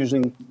don't like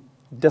using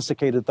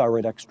desiccated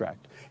thyroid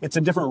extract. It's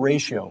a different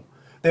ratio.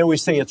 They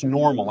always say it's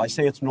normal. I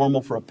say it's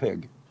normal for a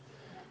pig.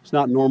 It's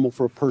not normal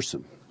for a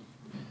person.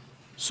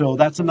 So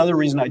that's another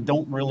reason I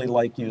don't really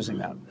like using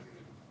that.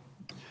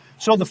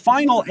 So the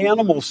final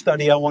animal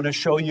study I want to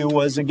show you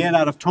was, again,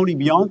 out of Tony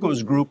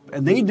Bianco's group,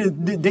 and they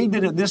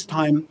did it this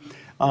time.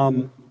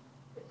 They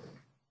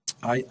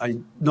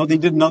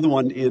did another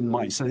one in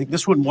mice. I think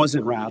this one was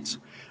in rats,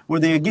 where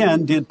they,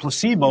 again, did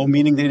placebo,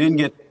 meaning they didn't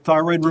get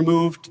thyroid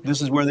removed.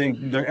 This is where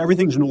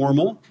everything's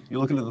normal. You're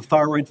looking at the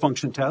thyroid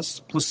function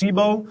tests.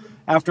 Placebo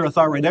After a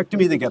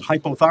thyroidectomy, they get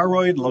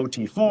hypothyroid, low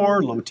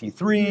T4, low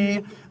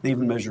T3. They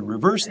even measured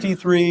reverse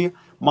T3.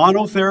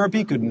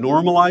 Monotherapy could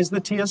normalize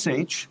the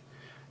TSH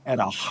at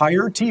a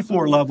higher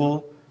T4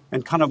 level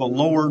and kind of a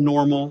lower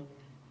normal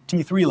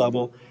T3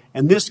 level.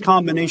 And this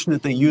combination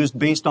that they used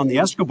based on the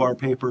Escobar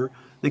paper,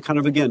 they kind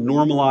of, again,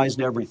 normalized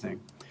everything.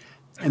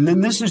 And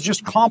then this is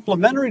just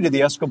complementary to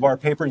the Escobar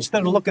paper.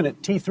 Instead of looking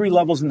at T3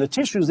 levels in the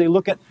tissues, they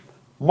look at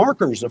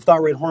markers of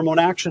thyroid hormone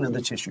action in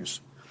the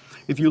tissues.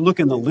 If you look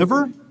in the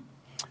liver,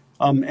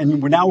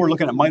 and now we're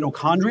looking at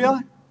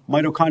mitochondria.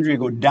 Mitochondria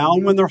go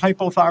down when they're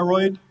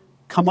hypothyroid,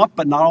 come up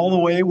but not all the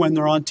way when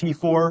they're on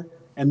T4,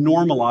 and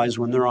normalize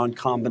when they're on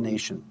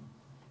combination.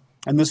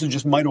 And this is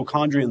just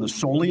mitochondria in the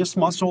soleus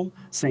muscle,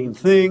 same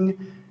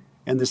thing.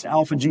 And this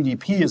alpha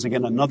GDP is,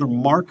 again, another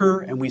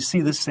marker, and we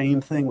see the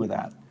same thing with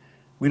that.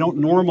 We don't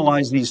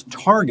normalize these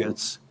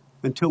targets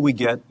until we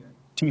get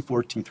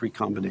T4, T3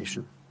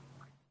 combination.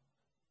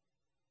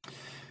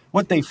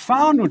 What they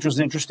found, which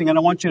was interesting, and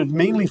I want you to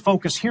mainly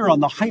focus here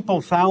on the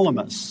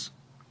hypothalamus.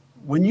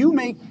 When you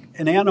make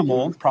an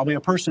animal, probably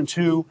a person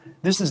too,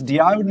 this is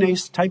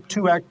deiodinase type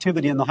 2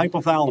 activity in the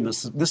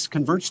hypothalamus. This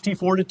converts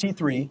T4 to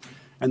T3,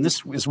 and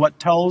this is what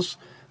tells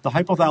the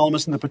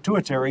hypothalamus and the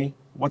pituitary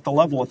what the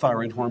level of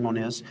thyroid hormone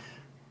is.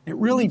 It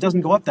really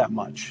doesn't go up that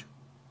much.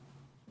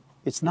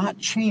 It's not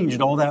changed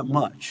all that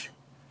much.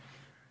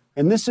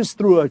 And this is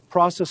through a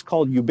process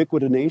called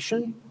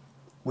ubiquitination,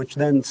 which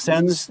then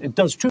it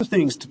does two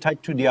things to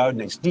type 2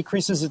 deiodinase,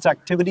 decreases its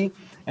activity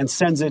and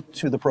sends it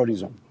to the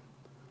proteasome.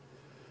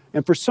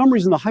 And for some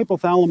reason, the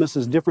hypothalamus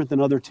is different than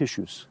other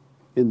tissues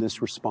in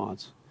this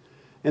response.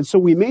 And so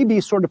we may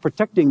be sort of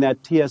protecting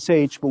that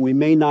TSH, but we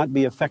may not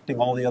be affecting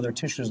all the other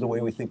tissues the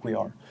way we think we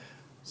are.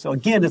 So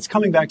again, it's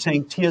coming back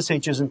saying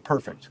TSH isn't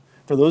perfect.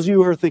 For those of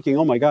you who are thinking,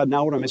 oh my God,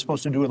 now what am I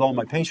supposed to do with all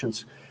my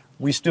patients?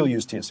 We still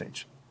use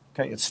TSH.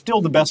 Okay, it's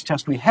still the best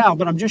test we have,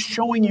 but I'm just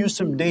showing you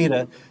some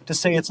data to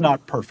say it's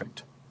not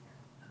perfect.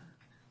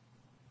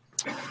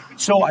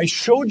 So I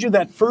showed you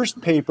that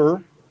first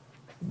paper,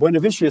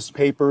 Buenavicius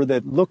paper,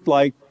 that looked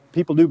like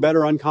people do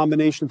better on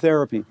combination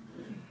therapy.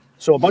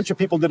 So a bunch of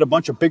people did a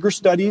bunch of bigger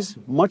studies,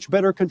 much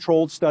better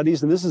controlled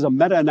studies, and this is a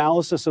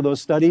meta-analysis of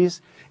those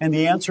studies. And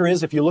the answer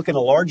is, if you look at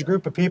a large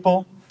group of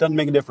people, it doesn't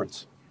make a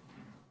difference.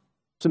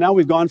 So now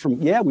we've gone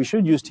from, yeah, we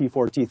should use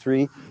T4,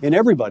 T3 in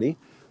everybody,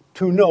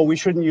 to no, we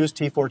shouldn't use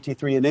T4,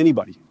 T3 in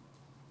anybody,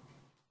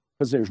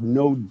 because there's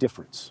no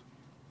difference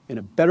in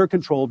a better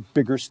controlled,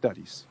 bigger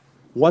studies.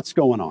 What's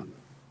going on?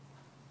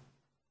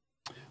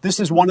 This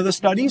is one of the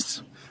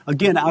studies,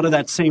 again, out of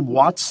that same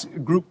Watts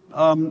group,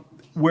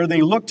 where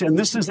they looked, and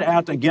this is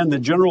at, again, the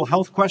general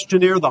health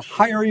questionnaire. The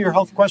higher your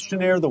health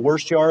questionnaire, the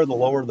worse you are, the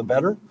lower the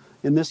better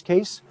in this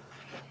case.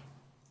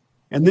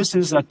 And this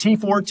is a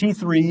T4,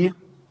 T3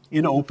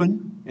 in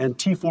open and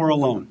T4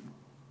 alone.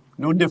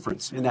 No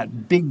difference in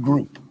that big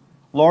group,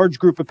 large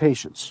group of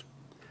patients.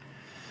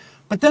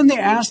 But then they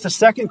asked a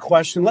second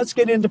question, let's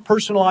get into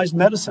personalized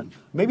medicine.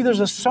 Maybe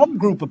there's a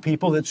subgroup of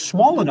people that's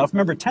small enough,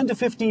 remember 10 to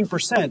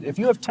 15%. If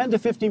you have 10 to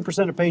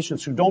 15% of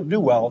patients who don't do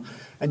well,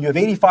 and you have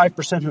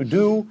 85% who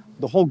do,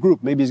 the whole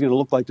group maybe is going to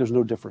look like there's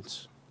no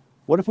difference.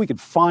 What if we could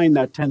find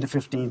that 10 to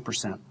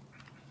 15%?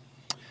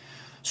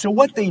 So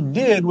what they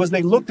did was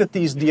they looked at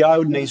these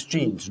deiodinase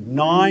genes,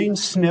 9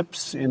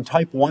 SNPs in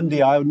type 1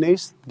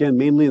 deiodinase, again,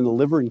 mainly in the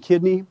liver and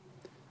kidney,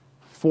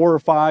 4 or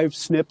 5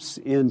 SNPs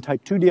in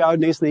type 2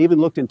 deiodinase. They even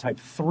looked in type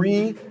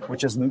 3,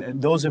 which is,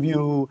 those of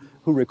you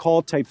who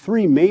recall, type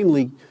 3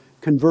 mainly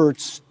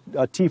converts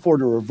T4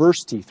 to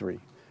reverse T3.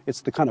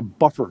 It's the kind of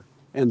buffer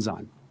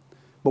enzyme.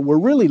 But we're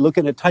really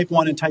looking at type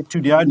 1 and type 2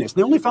 deiodinase.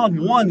 They only found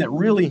one that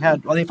really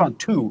had, well, they found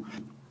 2,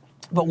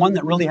 but one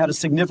that really had a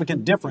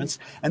significant difference,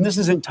 and this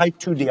is in type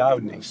 2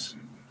 deiodinase.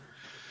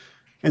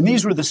 And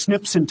these were the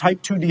SNPs in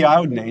type 2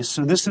 deiodinase,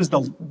 so this is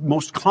the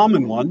most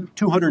common one.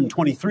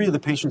 223 of the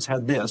patients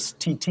had this,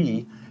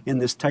 TT, in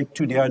this type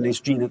 2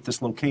 deiodinase gene at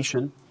this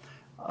location.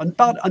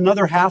 About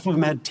another half of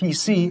them had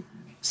TC.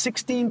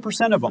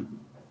 16% of them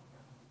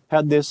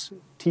had this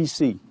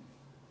TC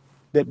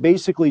that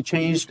basically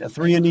changed a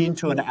threonine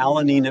to an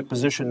alanine at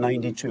position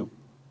 92.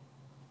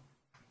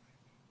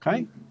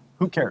 Okay?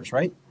 Who cares,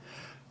 right?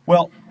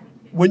 Well,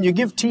 when you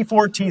give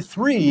T4,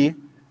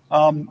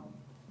 T3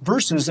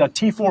 versus a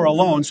T4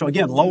 alone, so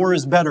again, lower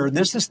is better.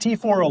 This is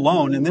T4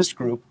 alone in this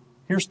group.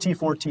 Here's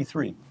T4,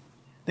 T3.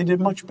 They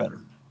did much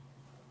better.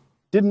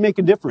 Didn't make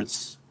a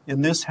difference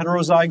in this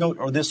heterozygote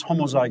or this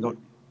homozygote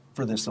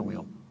for this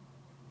allele.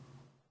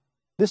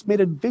 This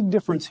made a big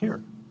difference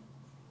here.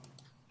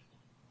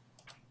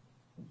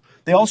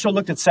 They also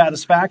looked at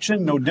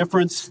satisfaction, no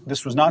difference.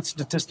 This was not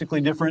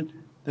statistically different.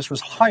 This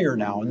was higher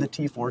now in the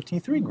T4,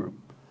 T3 group.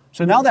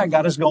 So now that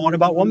got us going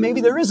about, well,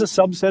 maybe there is a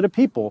subset of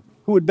people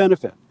who would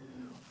benefit.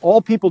 All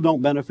people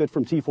don't benefit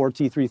from T4,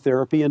 T3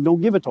 therapy, and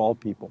don't give it to all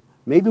people.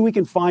 Maybe we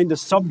can find a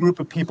subgroup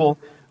of people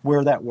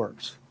where that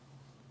works.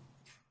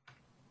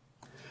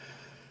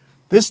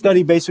 This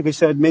study basically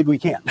said maybe we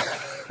can't.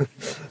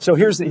 So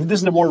this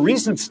is a more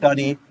recent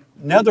study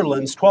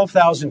Netherlands,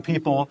 12,000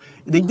 people.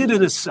 They did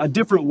it a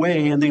different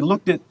way, and they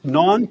looked at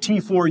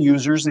non-T4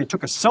 users. They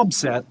took a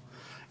subset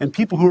and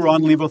people who were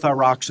on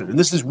levothyroxine. And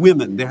this is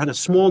women. They had a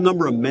small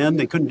number of men.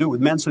 They couldn't do it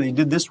with men, so they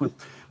did this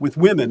with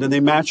women, and they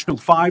matched them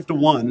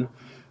 5-to-1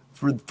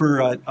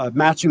 for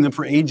matching them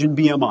for age and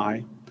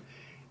BMI.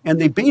 And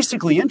they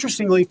basically,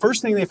 interestingly,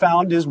 first thing they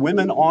found is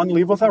women on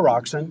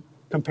levothyroxine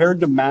compared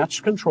to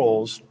matched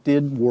controls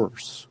did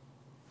worse.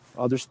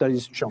 Other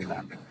studies have shown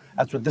that.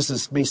 That's what this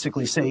is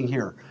basically saying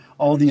here.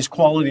 All these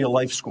quality of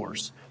life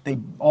scores.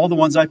 All the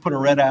ones I put a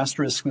red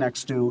asterisk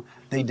next to,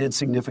 they did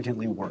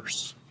significantly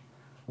worse.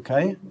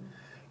 Okay?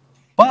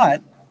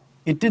 But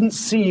it didn't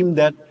seem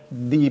that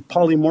the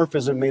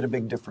polymorphism made a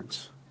big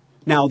difference.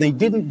 Now, they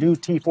didn't do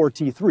T4,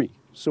 T3,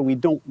 so we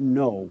don't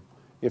know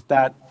if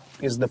that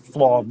is the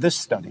flaw of this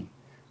study.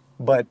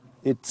 But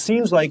it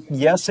seems like,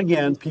 yes,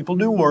 again, people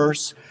do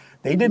worse.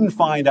 They didn't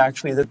find,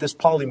 actually, that this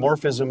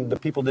polymorphism, the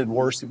people did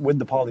worse with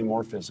the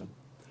polymorphism.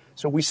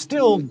 So we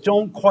still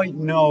don't quite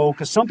know,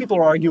 because some people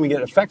are arguing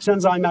it affects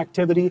enzyme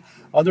activity.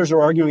 Others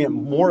are arguing it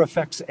more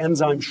affects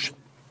enzyme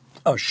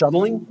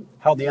shuttling,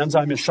 how the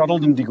enzyme is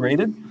shuttled and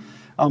degraded.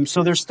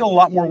 So there's still a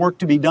lot more work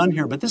to be done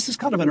here, but this is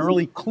kind of an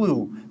early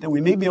clue that we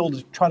may be able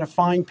to try to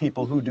find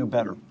people who do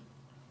better.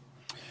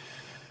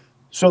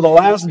 So the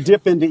last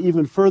dip into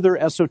even further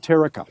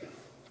esoterica.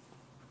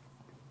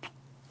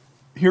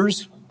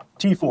 Here's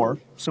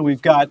T4. So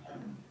we've got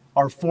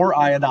our 4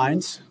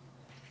 iodines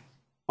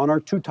on our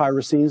 2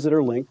 tyrosines that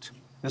are linked.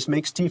 This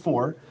makes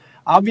T4.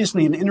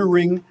 Obviously, an inner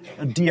ring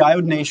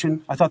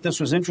deiodination. I thought this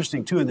was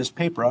interesting, too, in this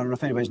paper. I don't know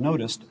if anybody's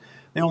noticed.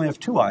 They only have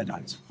 2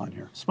 iodines on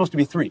here. It's supposed to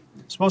be 3.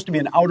 It's supposed to be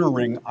an outer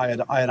ring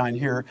iodine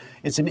here.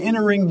 It's an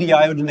inner ring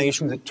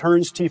deiodination that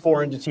turns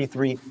T4 into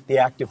T3, the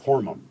active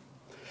hormone.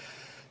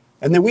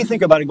 And then we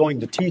think about it going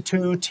to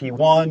T2,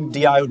 T1,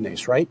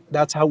 deiodinase, right?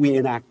 That's how we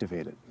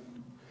inactivate it.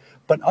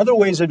 But other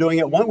ways of doing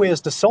it, one way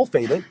is to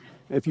sulfate it.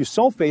 If you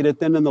sulfate it,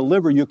 then in the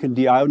liver, you can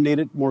deiodinate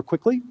it more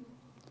quickly.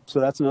 So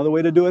that's another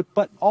way to do it.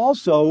 But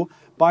also,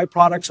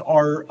 byproducts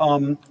are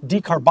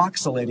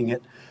decarboxylating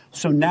it.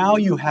 So now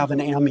you have an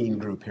amine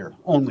group here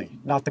only,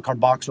 not the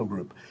carboxyl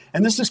group.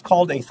 And this is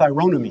called a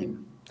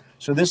thyronamine.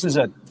 So this is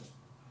a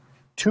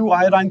 2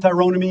 iodine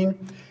thyronamine,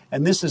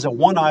 and this is a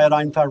 1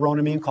 iodine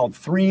thyronamine called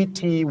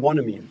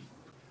 3T1amine.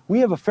 We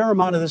have a fair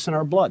amount of this in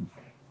our blood,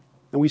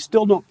 and we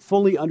still don't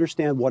fully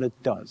understand what it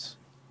does.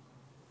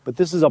 But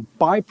this is a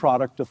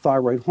byproduct of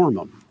thyroid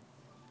hormone.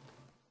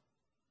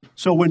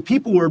 So when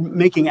people were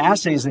making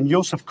assays, and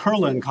Josef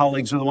Kurla and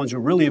colleagues are the ones who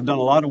really have done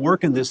a lot of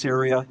work in this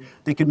area,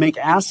 they could make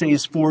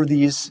assays for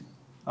these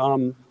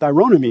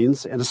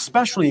thyronamines, and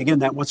especially, again,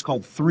 that what's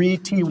called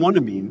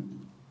 3T1amine.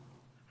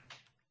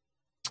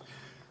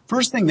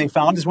 First thing they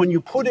found is when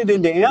you put it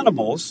into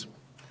animals,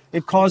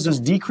 it causes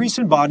decrease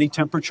in body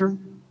temperature,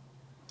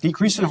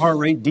 decrease in heart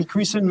rate,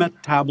 decrease in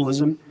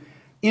metabolism,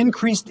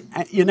 increased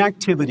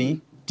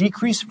inactivity,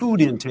 decreased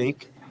food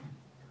intake,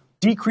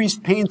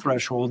 decreased pain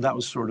threshold. That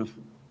was sort of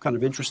kind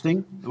of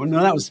interesting.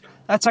 No,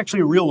 that's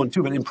actually a real one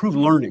too, but improved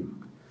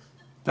learning.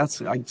 I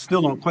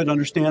still don't quite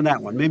understand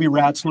that one. Maybe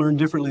rats learn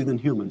differently than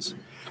humans.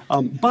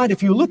 But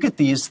if you look at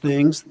these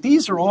things,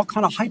 these are all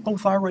kind of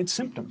hypothyroid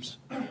symptoms.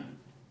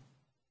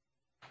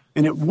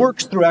 And it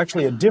works through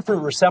actually a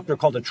different receptor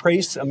called a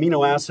trace amine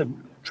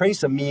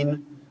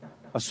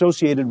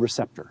associated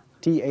receptor,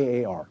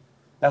 TAAR.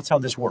 That's how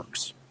this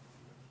works.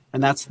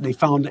 And they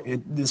found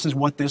this is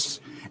what this,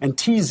 and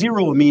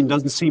T0amine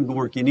doesn't seem to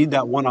work. You need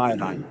that 1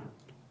 iodine. And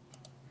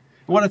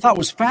what I thought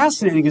was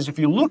fascinating is if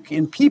you look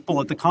in people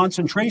at the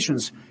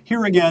concentrations,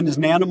 here again is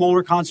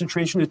nanomolar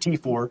concentration of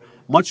T4,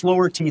 much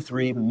lower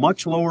T3,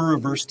 much lower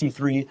reverse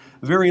T3,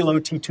 very low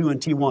T2 and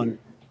T1.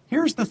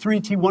 Here's the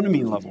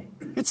 3T1amine level.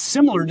 It's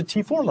similar to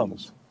T4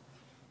 levels.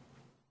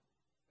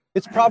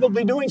 It's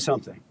probably doing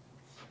something.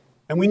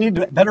 And we need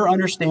to better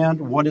understand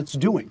what it's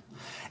doing.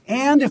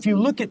 And if you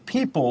look at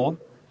people,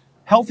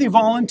 healthy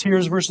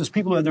volunteers versus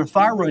people who had their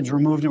thyroids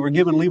removed and were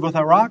given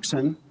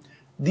levothyroxine,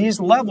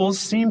 these levels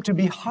seem to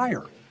be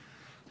higher.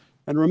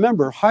 And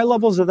remember, high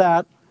levels of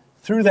that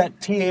through that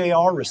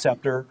TAAR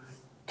receptor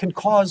can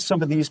cause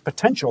some of these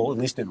potential, at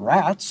least in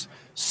rats,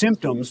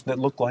 symptoms that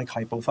look like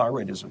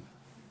hypothyroidism.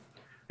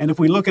 And if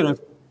we look at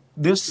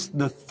the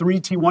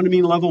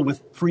 3T1amine level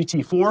with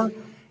 3T4,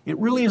 it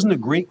really isn't a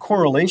great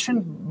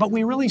correlation, but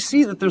we really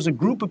see that there's a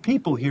group of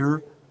people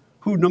here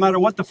who, no matter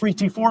what the free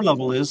T4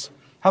 level is,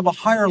 have a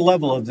higher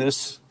level of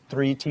this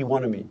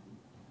 3T1amine.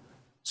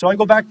 So I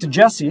go back to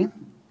Jesse,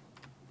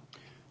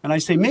 and I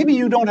say, maybe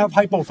you don't have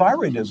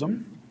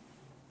hypothyroidism.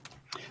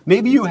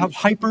 Maybe you have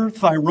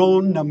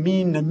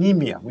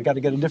hyperthyronaminemia. We got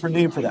to get a different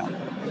name for that.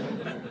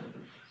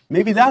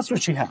 Maybe that's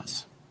what she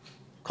has,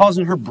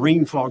 causing her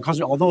brain fog.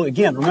 Although,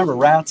 again, remember,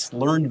 rats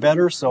learned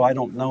better, so I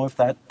don't know if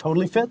that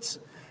totally fits,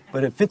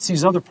 but it fits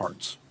these other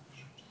parts.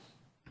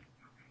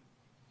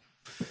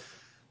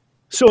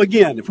 So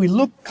again, if we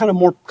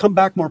come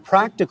back more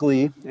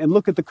practically and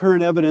look at the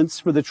current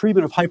evidence for the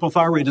treatment of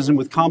hypothyroidism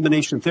with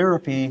combination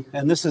therapy,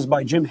 and this is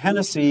by Jim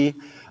Hennessy,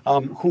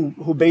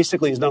 who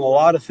basically has done a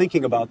lot of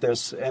thinking about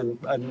this and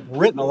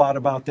written a lot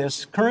about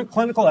this. Current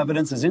clinical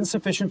evidence is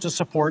insufficient to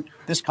support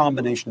this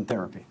combination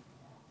therapy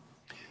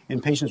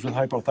in patients with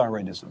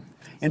hypothyroidism.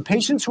 In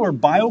patients who are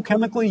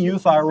biochemically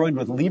euthyroid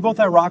with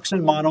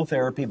levothyroxine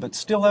monotherapy but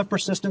still have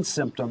persistent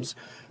symptoms,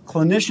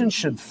 clinicians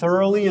should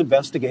thoroughly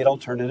investigate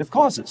alternative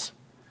causes.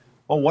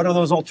 Well, what are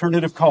those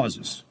alternative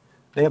causes?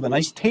 They have a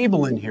nice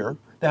table in here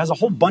that has a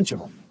whole bunch of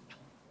them.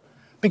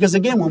 Because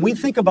again, when we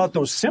think about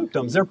those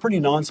symptoms, they're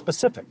pretty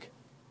nonspecific,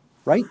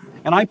 right?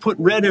 And I put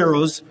red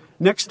arrows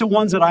next to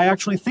ones that I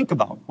actually think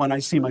about when I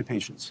see my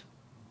patients.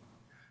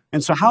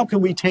 And so how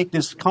can we take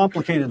this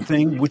complicated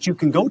thing, which you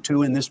can go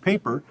to in this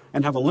paper,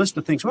 and have a list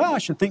of things, well, I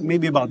should think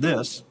maybe about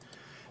this,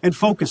 and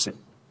focus it?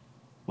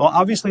 Well,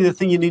 obviously the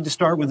thing you need to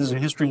start with is a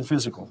history and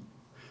physical,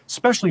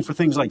 especially for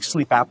things like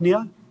sleep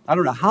apnea. I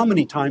don't know how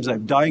many times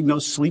I've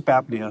diagnosed sleep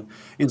apnea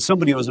in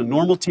somebody who has a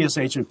normal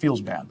TSH and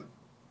feels bad.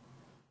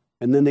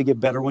 And then they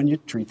get better when you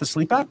treat the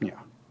sleep apnea.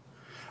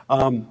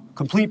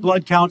 Complete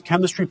blood count,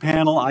 chemistry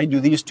panel, I do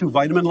these 2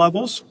 vitamin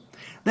levels.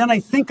 Then I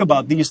think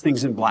about these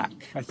things in black.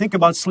 I think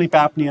about sleep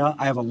apnea.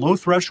 I have a low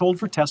threshold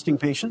for testing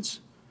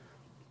patients.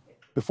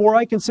 Before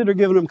I consider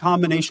giving them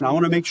combination, I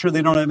want to make sure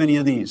they don't have any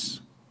of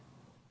these.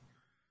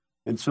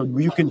 And so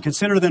you can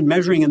consider then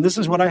measuring, and this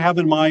is what I have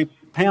in my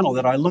panel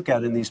that I look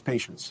at in these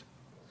patients.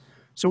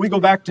 So we go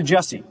back to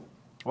Jessie.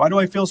 Why do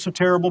I feel so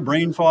terrible?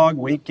 Brain fog,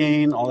 weight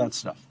gain, all that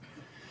stuff.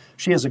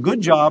 She has a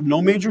good job,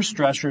 no major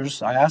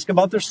stressors. I ask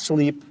about their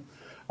sleep.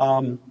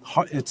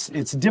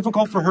 It's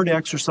difficult for her to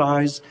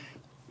exercise.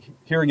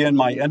 Here again,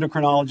 my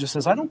endocrinologist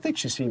says, I don't think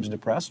she seems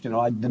depressed.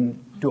 I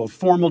didn't do a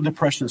formal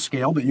depression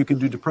scale, but you can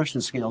do depression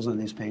scales on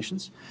these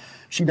patients.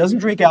 She doesn't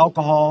drink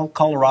alcohol.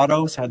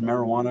 Colorado's had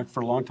marijuana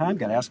for a long time.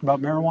 Got to ask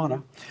about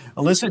marijuana.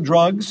 Illicit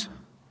drugs,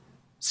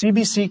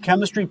 CBC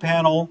chemistry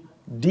panel,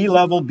 D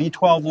level,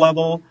 B12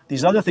 level,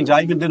 these other things.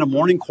 I even did a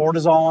morning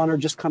cortisol on her,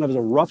 just kind of as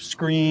a rough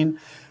screen.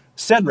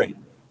 SED rate.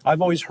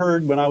 I've always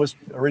heard when I was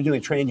originally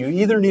trained, you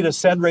either need a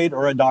SED rate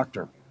or a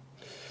doctor.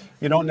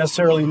 You don't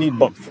necessarily need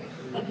both.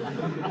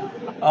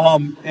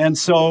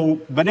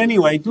 But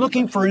anyway,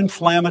 looking for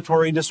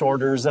inflammatory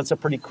disorders, that's a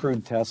pretty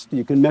crude test.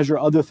 You can measure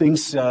other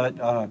things,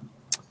 HSCRP,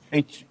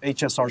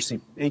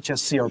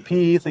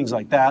 things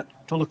like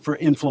that, to look for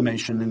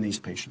inflammation in these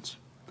patients.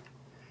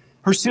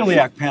 Her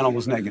celiac panel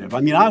was negative.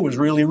 I was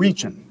really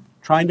reaching,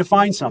 trying to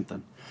find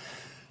something.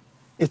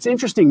 It's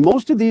interesting,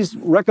 most of these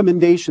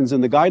recommendations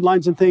and the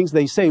guidelines and things,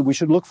 they say we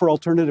should look for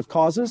alternative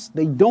causes.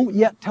 They don't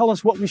yet tell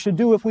us what we should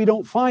do if we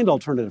don't find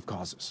alternative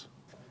causes,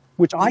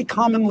 which I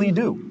commonly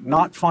do,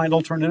 not find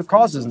alternative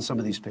causes in some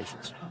of these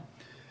patients.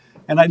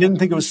 And I didn't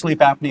think it was sleep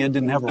apnea,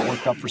 didn't have her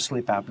worked up for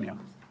sleep apnea.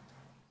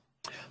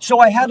 So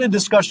I had a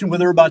discussion with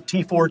her about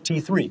T4,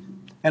 T3.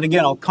 And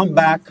again, I'll come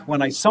back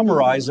when I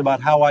summarize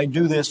about how I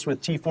do this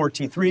with T4,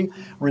 T3.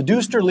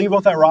 Reduced her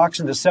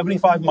levothyroxine to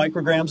 75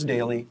 micrograms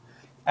daily,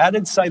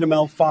 added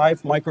Cytomel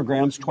 5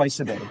 micrograms twice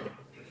a day.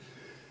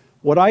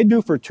 What I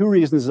do for 2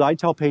 reasons is I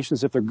tell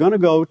patients if they're going to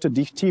go to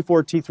T4,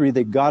 T3,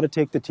 they've got to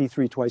take the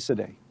T3 twice a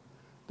day.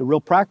 The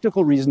real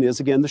practical reason is,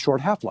 again, the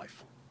short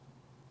half-life.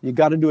 You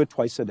got to do it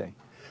twice a day.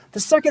 The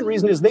second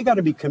reason is they got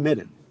to be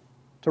committed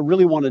to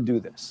really want to do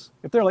this.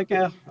 If they're like,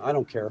 I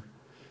don't care,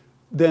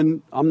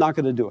 then I'm not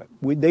going to do it.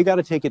 They got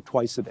to take it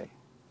twice a day.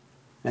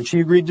 And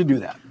she agreed to do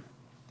that.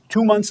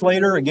 2 months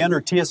later, again,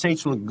 her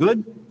TSH looked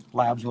good,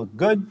 labs looked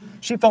good.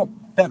 She felt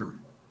better.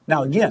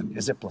 Now, again,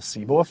 is it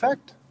placebo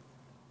effect?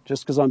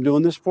 Just because I'm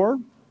doing this for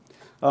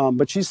her?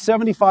 But she's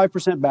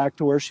 75% back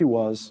to where she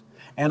was.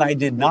 And I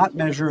did not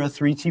measure a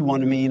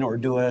 3T1-amine or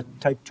do a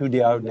type 2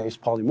 deiodinase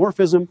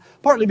polymorphism,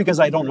 partly because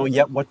I don't know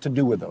yet what to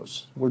do with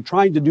those. We're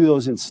trying to do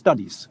those in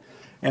studies.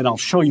 And I'll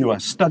show you a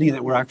study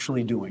that we're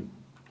actually doing.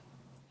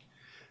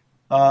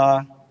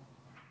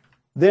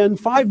 Then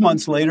 5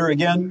 months later,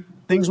 again,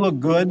 things look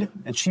good,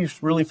 and she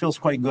really feels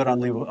quite good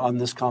on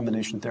this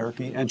combination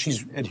therapy, and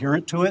she's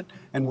adherent to it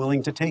and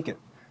willing to take it.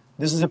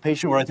 This is a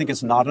patient where I think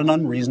it's not an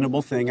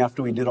unreasonable thing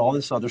after we did all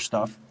this other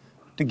stuff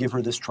to give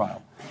her this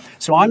trial.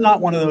 So I'm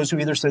not one of those who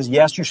either says,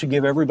 yes, you should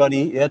give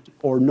everybody it,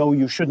 or no,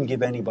 you shouldn't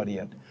give anybody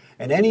it.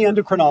 And any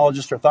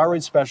endocrinologist or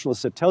thyroid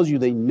specialist that tells you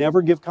they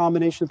never give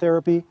combination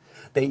therapy,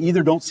 they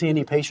either don't see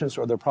any patients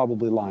or they're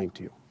probably lying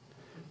to you.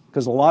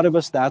 Because a lot of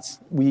us,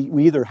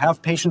 we either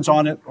have patients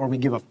on it or we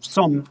give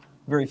some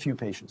very few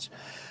patients.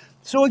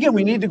 So again,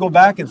 we need to go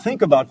back and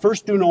think about,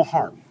 first, do no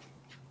harm,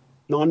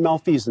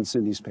 non-malfeasance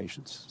in these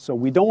patients. So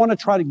we don't want to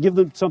try to give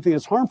them something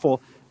that's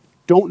harmful.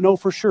 Don't know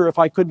for sure if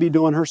I could be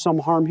doing her some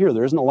harm here.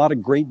 There isn't a lot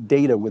of great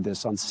data with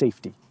this on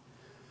safety.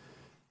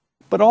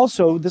 But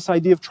also this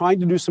idea of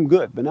trying to do some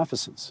good,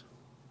 beneficence.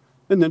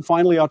 And then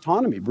finally,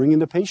 autonomy, bringing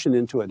the patient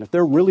into it. If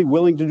they're really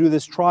willing to do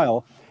this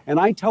trial, and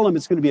I tell them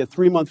it's going to be a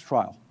 3-month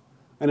trial,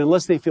 and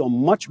unless they feel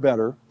much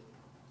better,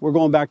 we're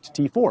going back to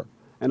T4.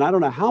 And I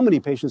don't know how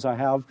many patients I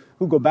have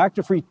who go back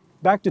to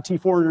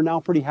T4 and are now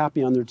pretty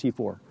happy on their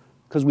T4.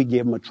 because we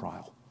gave them a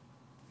trial.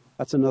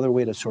 That's another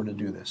way to sort of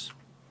do this.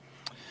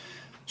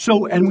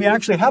 So, and we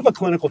actually have a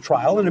clinical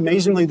trial, and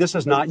amazingly, this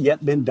has not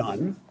yet been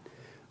done.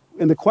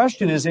 And the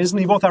question is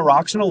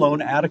levothyroxine alone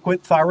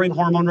adequate thyroid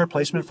hormone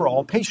replacement for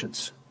all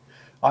patients?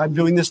 I'm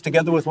doing this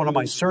together with one of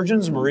my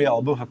surgeons, Maria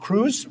Albuja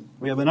Cruz.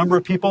 We have a number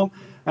of people,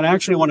 and I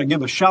actually want to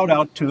give a shout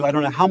out to, I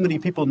don't know how many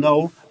people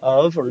know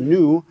of or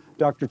knew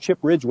Dr. Chip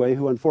Ridgway,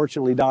 who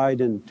unfortunately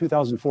died in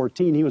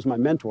 2014. He was my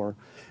mentor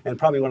and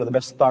probably one of the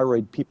best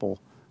thyroid people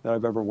that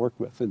I've ever worked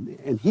with.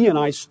 And he and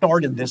I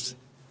started this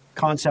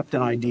concept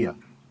and idea.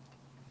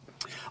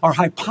 Our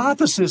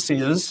hypothesis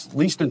is, at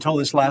least until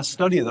this last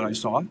study that I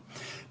saw,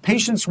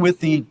 patients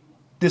with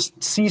this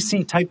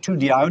CC type 2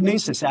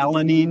 deiodinase, this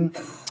alanine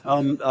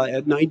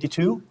at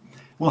 92,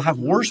 will have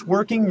worse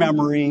working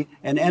memory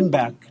and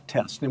NBAC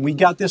test. And we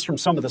got this from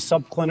some of the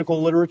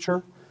subclinical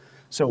literature.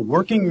 So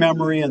working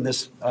memory and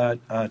this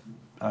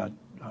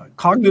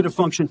cognitive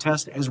function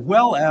test, as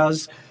well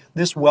as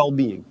this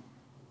well-being.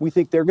 We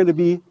think they're going to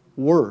be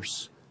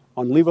worse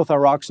on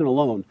levothyroxine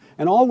alone.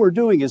 And all we're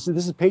doing is,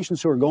 this is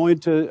patients who are going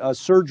to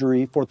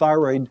surgery for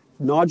thyroid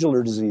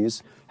nodular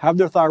disease, have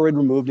their thyroid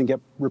removed and get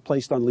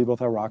replaced on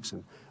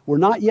levothyroxine. We're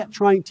not yet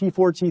trying T4,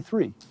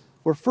 T3.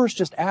 We're first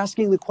just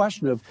asking the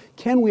question of,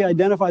 can we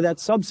identify that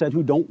subset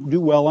who don't do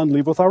well on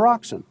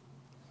levothyroxine?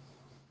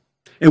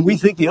 And we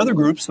think the other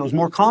groups, those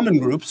more common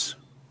groups,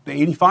 the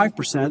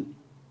 85%,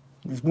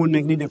 wouldn't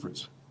make any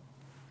difference.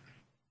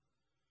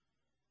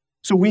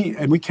 So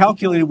we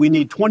calculated we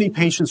need 20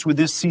 patients with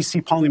this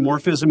CC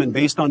polymorphism, and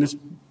based on its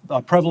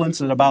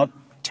prevalence at about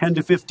 10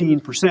 to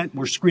 15%,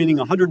 we're screening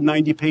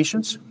 190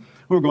 patients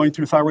who are going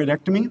through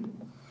thyroidectomy.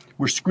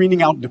 We're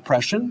screening out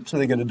depression, so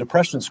they get a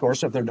depression score.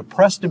 So if they're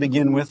depressed to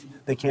begin with,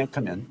 they can't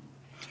come in.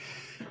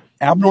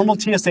 Abnormal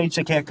TSH,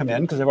 they can't come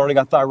in because they've already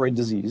got thyroid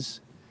disease.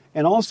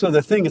 And also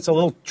the thing, it's a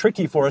little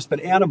tricky for us, but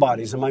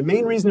antibodies. And my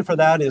main reason for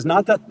that is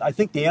not that I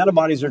think the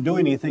antibodies are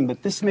doing anything,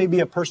 but this may be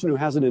a person who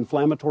has an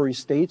inflammatory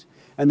state,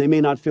 and they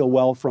may not feel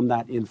well from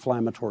that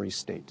inflammatory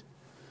state.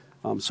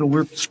 So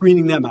we're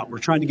screening them out. We're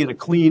trying to get a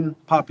clean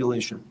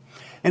population.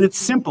 And it's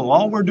simple.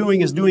 All we're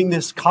doing is doing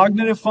this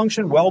cognitive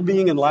function,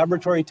 well-being, and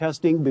laboratory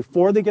testing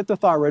before they get the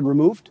thyroid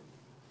removed,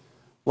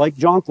 like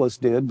Jonkless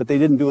did, but they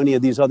didn't do any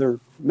of these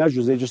other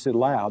measures. They just did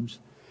labs.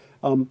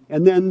 And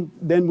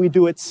then we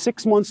do it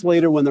 6 months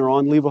later when they're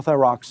on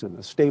levothyroxine,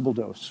 a stable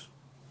dose.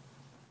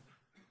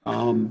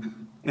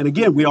 And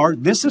again,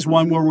 this is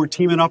one where we're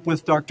teaming up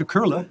with Dr.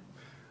 Kurle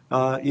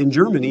in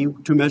Germany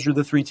to measure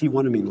the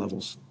 3T1-amine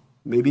levels.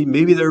 Maybe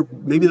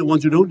the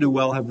ones who don't do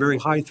well have very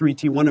high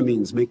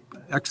 3T1-amines,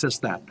 access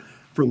that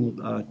from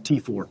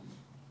T4.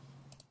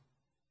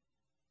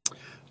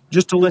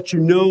 Just to let you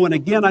know, and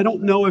again, I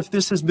don't know if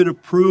this has been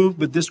approved,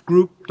 but this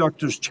group,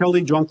 Drs.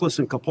 Celli, Jonkless,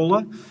 and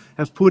Coppola,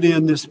 have put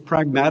in this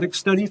pragmatic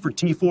study for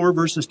T4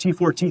 versus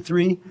T4,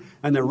 T3,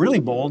 and they're really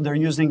bold. They're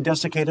using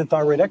desiccated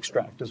thyroid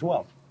extract as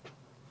well,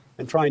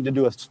 and trying to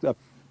do a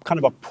kind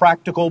of a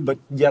practical but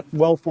yet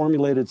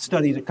well-formulated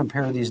study to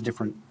compare these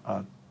different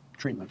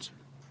treatments.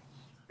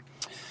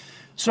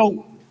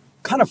 So,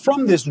 kind of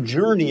from this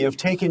journey of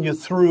taking you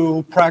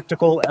through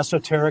practical,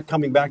 esoteric,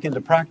 coming back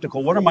into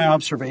practical, what are my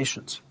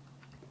observations?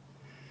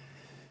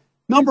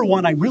 Number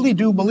one, I really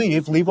do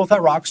believe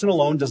levothyroxine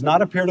alone does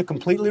not appear to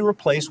completely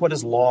replace what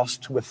is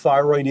lost with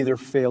thyroid either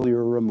failure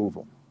or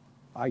removal.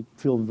 I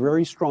feel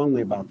very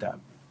strongly about that.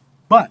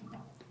 But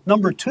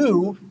number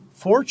two,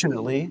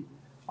 fortunately,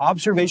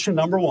 observation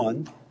number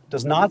one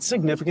does not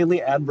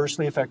significantly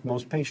adversely affect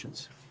most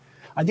patients.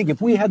 I think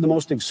if we had the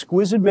most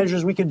exquisite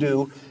measures we could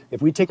do,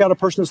 if we take out a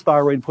person's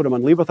thyroid, put them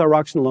on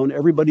levothyroxine alone,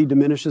 everybody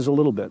diminishes a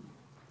little bit.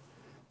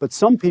 But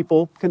some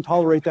people can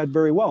tolerate that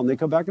very well. And they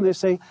come back and they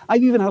say,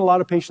 I've even had a lot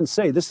of patients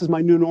say, this is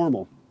my new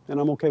normal, and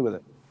I'm okay with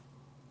it.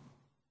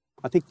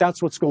 I think that's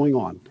what's going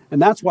on.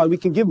 And that's why we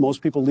can give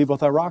most people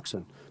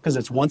levothyroxine, because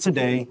it's once a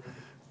day,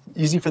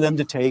 easy for them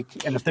to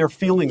take, and if they're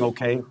feeling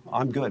okay,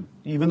 I'm good.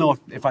 Even though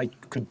if I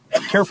could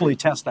carefully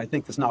test, I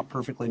think it's not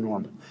perfectly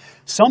normal.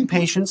 Some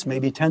patients,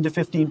 maybe 10 to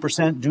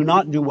 15%, do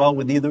not do well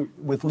with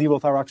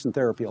levothyroxine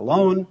therapy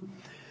alone.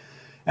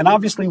 And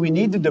obviously, we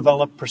need to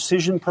develop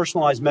precision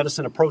personalized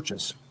medicine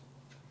approaches,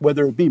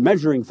 whether it be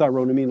measuring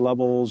thyroidamine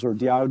levels or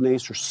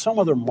deiodinase or some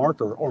other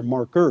marker or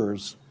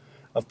markers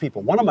of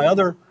people. One of my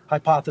other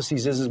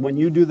hypotheses is when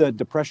you do the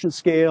depression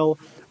scale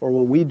or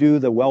when we do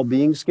the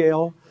well-being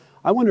scale,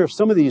 I wonder if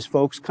some of these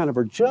folks kind of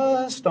are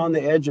just on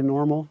the edge of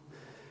normal.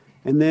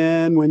 And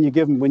then when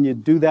you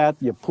do that,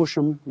 you push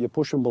them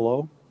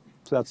below.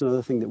 So that's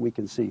another thing that we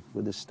can see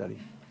with this study.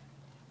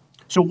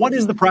 So what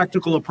is the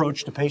practical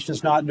approach to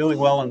patients not doing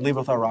well on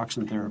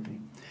levothyroxine therapy?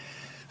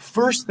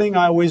 First thing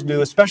I always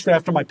do, especially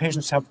after my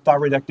patients have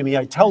thyroidectomy,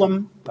 I tell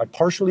them, I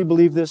partially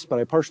believe this, but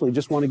I partially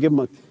just want to give them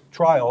a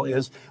trial,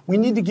 is we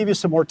need to give you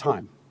some more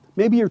time.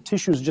 Maybe your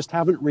tissues just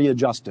haven't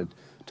readjusted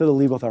to the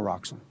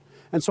levothyroxine.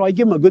 And so I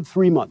give them a good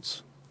 3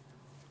 months.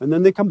 And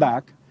then they come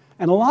back,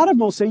 and a lot of them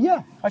will say,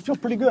 yeah, I feel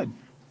pretty good.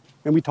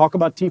 And we talk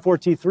about T4,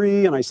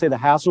 T3, and I say the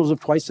hassles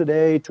of twice a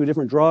day, 2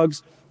 different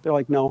drugs. They're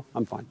like, no,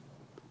 I'm fine.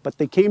 But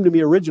they came to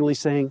me originally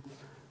saying,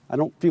 I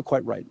don't feel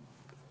quite right.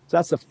 So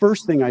that's the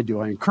first thing I do.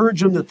 I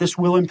encourage them that this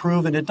will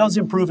improve, and it does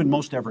improve in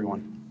most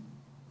everyone.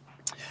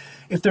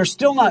 If they're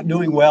still not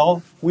doing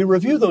well, we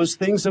review those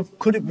things of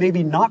could it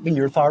maybe not be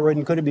your thyroid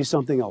and could it be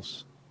something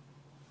else?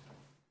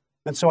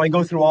 And so I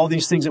go through all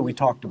these things that we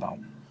talked about.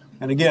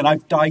 And again,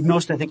 I've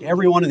diagnosed, I think,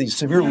 every one of these.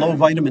 Severe low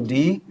vitamin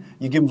D,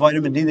 you give them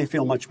vitamin D, they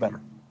feel much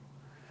better.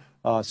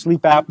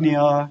 Sleep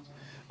apnea,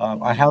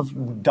 I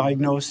have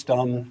diagnosed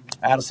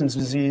Addison's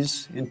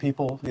disease in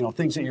people,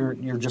 things that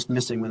you're just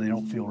missing when they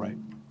don't feel right.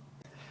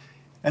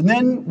 And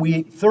then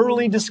we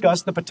thoroughly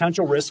discuss the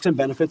potential risks and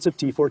benefits of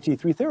T4,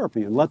 T3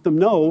 therapy and let them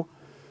know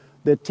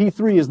that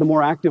T3 is the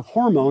more active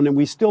hormone, and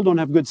we still don't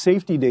have good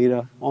safety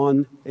data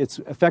on its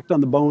effect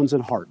on the bones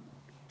and heart,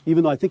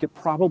 even though I think it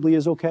probably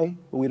is okay,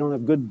 but we don't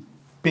have good,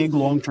 big,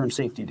 long-term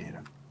safety data.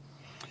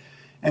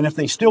 And if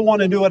they still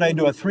want to do it, I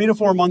do a 3 to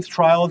 4 month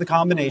trial of the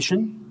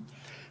combination.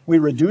 We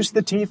reduce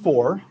the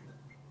T4,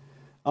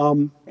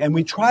 and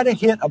we try to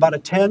hit about a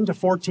 10 to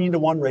 14 to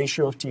 1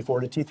 ratio of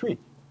T4 to T3.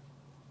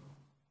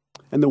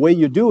 And the way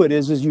you do it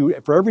is you,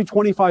 for every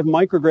 25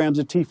 micrograms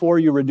of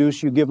T4 you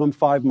reduce, you give them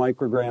 5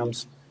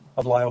 micrograms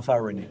of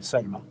liothyronine,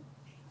 Segma.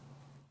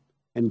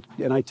 And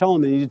I tell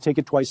them they need to take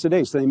it twice a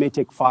day. So they may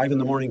take 5 in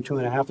the morning,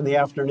 2.5 in the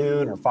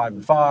afternoon, or 5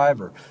 and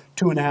 5, or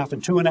 2.5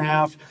 and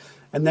 2.5.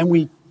 And then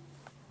we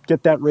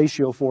get that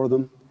ratio for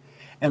them.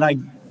 And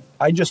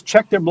I just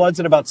check their bloods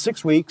at about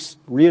 6 weeks,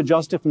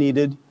 readjust if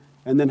needed,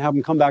 and then have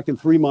them come back in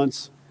 3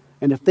 months.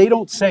 And if they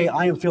don't say,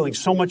 I am feeling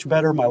so much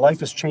better, my life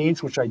has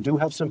changed, which I do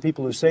have some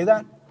people who say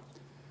that,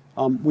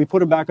 we put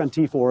them back on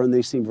T4 and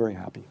they seem very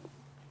happy.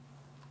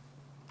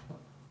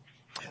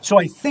 So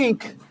I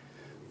think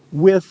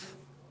if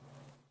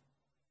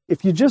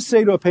you just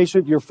say to a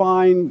patient, you're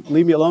fine,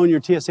 leave me alone, your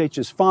TSH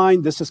is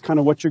fine, this is kind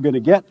of what you're going to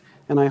get.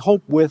 And I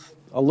hope with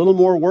a little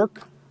more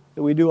work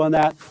that we do on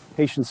that,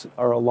 patients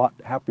are a lot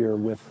happier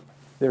with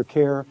their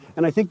care.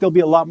 And I think there'll be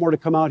a lot more to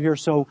come out here.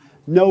 So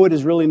no, it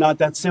is really not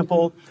that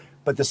simple.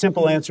 But the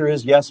simple answer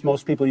is yes,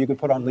 most people you can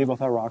put on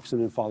levothyroxine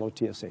and follow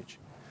TSH.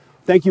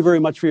 Thank you very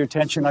much for your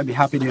attention. I'd be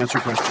happy to answer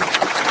questions.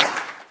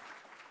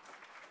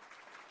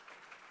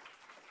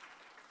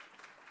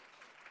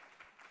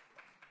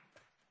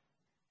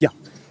 Yeah.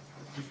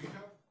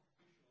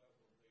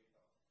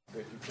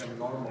 That you can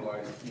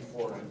normalize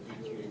T4 and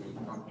T3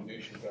 with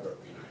combination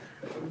therapy.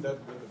 Would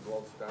that be the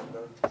gold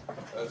standard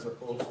as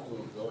opposed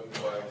to going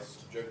by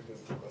subjective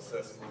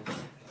assessments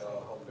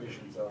how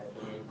patients are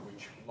doing,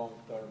 which long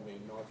term may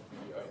not be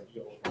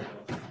ideal for them?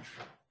 And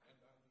understand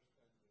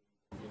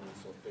the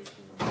convenience of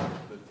taking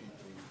the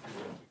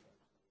T3.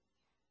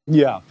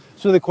 Yeah.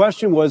 So the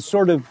question was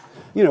sort of,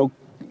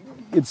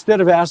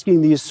 instead of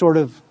asking these sort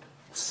of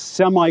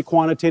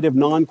semi-quantitative,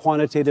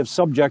 non-quantitative,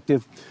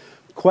 subjective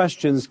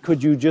questions,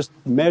 could you just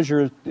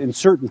measure in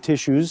certain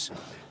tissues,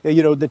 the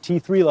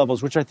T3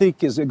 levels, which I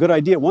think is a good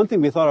idea. One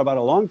thing we thought about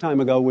a long time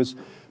ago was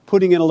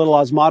putting in a little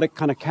osmotic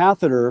kind of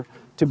catheter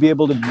to be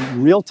able to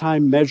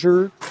real-time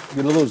measure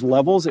those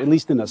levels, at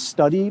least in a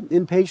study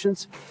in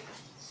patients.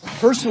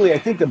 Personally, I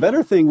think the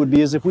better thing would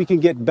be is if we can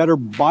get better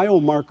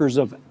biomarkers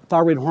of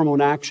thyroid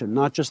hormone action,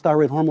 not just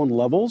thyroid hormone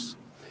levels,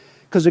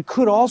 because it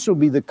could also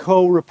be the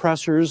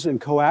co-repressors and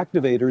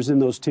co-activators in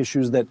those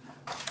tissues that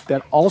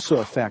also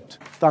affect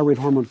thyroid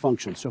hormone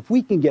function. So if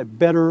we can get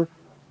better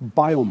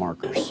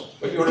biomarkers.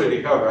 But you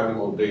already have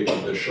animal data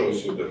that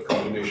shows you that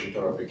combination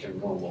therapy can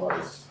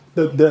normalize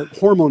the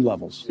hormone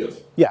levels.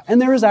 Yes. Yeah,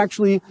 and there is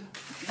actually,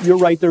 you're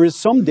right, there is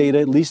some data,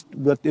 at least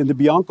in the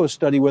Bianco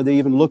study, where they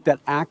even looked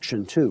at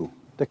action too,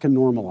 that can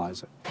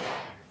normalize it.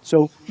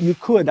 So you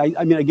could,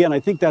 I mean, again, I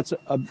think that's,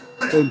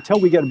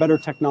 until we get a better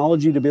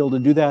technology to be able to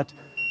do that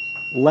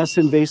less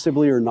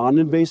invasively or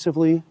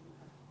non-invasively,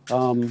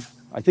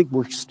 I think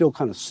we're still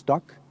kind of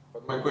stuck.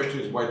 But my question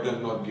is, why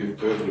then not give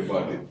to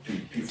everybody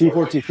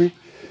T4,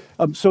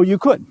 T3? So you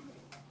could.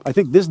 I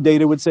think this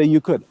data would say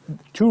you could.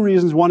 2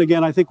 reasons. One,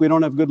 again, I think we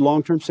don't have good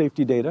long-term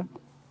safety data.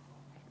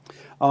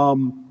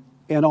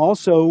 And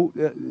also,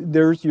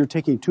 you're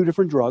taking 2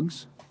 different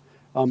drugs.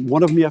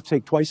 One of them you have to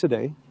take twice a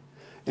day.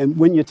 And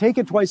when you take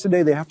it twice a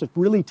day, they have to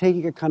really take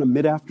it kind of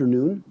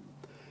mid-afternoon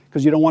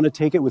because you don't want to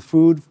take it with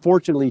food.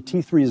 Fortunately,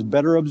 T3 is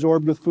better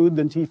absorbed with food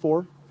than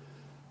T4,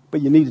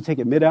 but you need to take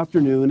it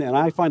mid-afternoon. And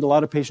I find a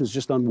lot of patients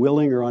just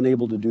unwilling or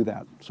unable to do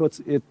that. So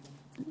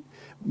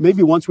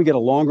maybe once we get a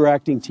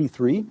longer-acting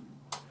T3,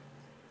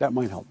 that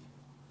might help.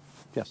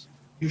 Yes?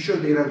 You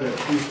showed data that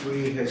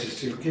T3 has a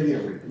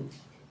circadian rhythm.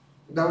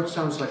 That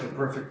sounds like a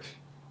perfect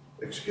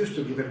excuse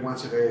to give it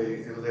once a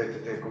day and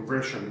let the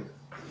compression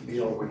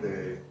deal with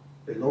the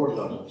lower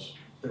levels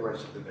the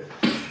rest of the day.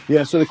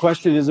 Yeah, so the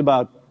question is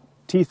about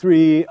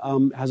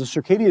T3 has a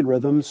circadian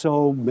rhythm,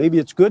 so maybe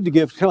it's good to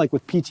give, kind of like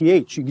with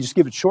PTH, you can just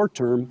give it short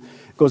term,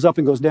 it goes up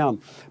and goes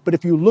down. But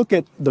if you look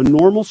at the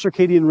normal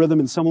circadian rhythm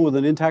in someone with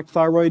an intact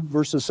thyroid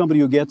versus somebody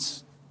who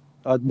gets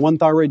 1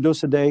 thyroid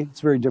dose a day,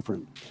 it's very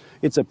different.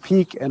 It's a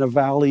peak and a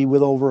valley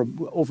with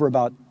over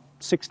about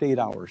 6 to 8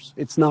 hours.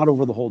 It's not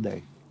over the whole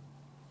day.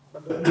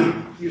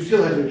 You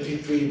still have the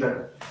T3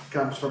 that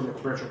comes from the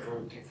expression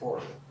from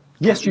T4.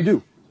 Yes, you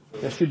do.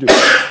 Yes, you do.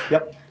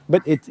 Yep.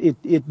 But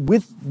it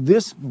with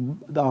this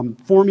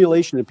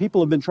formulation, and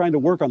people have been trying to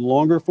work on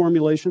longer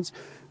formulations.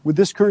 With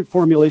this current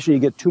formulation, you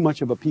get too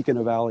much of a peak and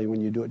a valley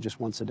when you do it just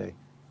once a day.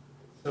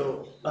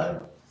 So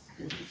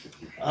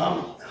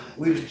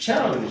we've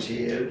challenged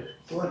here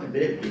quite a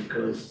bit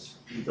because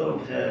you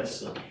don't have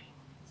some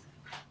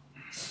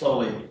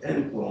solid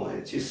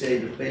endpoints. You say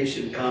the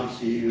patient comes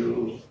to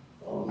you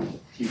on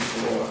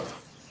T4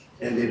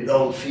 and they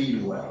don't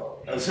feel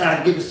well. So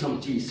I give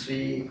some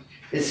T3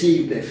 and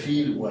see if they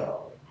feel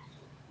well.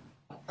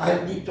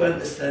 I need to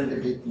understand a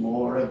bit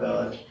more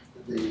about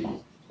the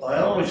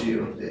biology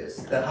of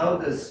this. How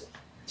does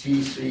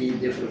T3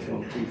 differ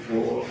from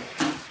T4?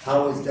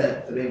 How is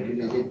that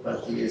regulated by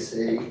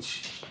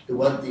TSH? To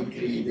what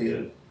degree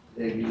they're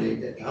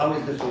regulated? How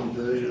is the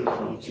conversion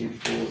from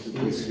T4 to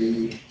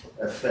T3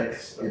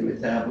 affects the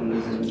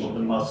metabolism of the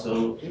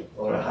muscle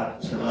or a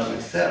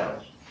hypothalamic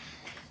cell?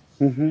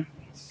 Mm-hmm.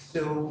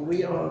 So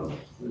we are on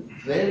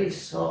very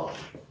soft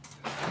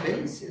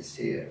basis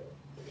here.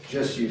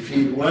 Just you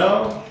feel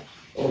well,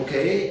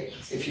 okay.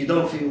 If you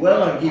don't feel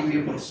well, I'll give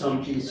you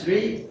some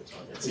T3.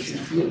 If you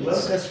feel well,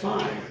 that's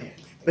fine.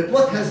 But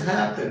what has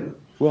happened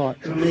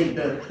to make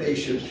that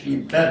patient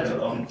feel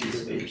better on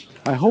T3?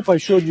 I hope I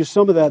showed you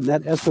some of that in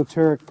that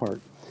esoteric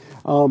part.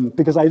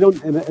 Because I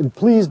don't, and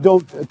please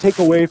don't take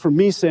away from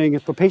me saying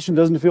if a patient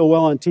doesn't feel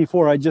well on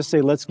T4, I just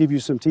say, let's give you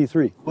some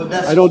T3. Well,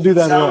 that's I don't do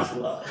that at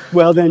all. like.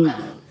 Well,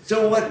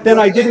 then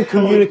I didn't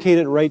communicate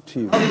it right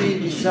to you. How do you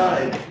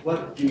decide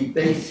what do you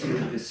base your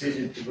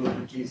decision to go to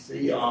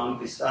T3 on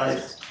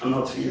besides I'm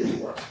not feeling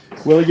well?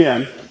 Well,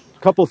 again, a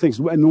couple of things.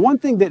 And the one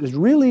thing that has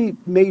really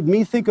made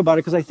me think about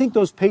it, because I think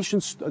those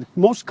patients,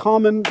 most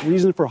common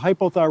reason for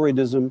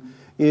hypothyroidism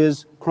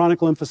is chronic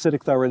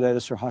lymphocytic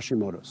thyroiditis or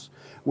Hashimoto's,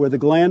 where the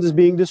gland is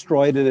being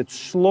destroyed and it's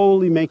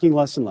slowly making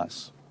less and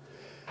less.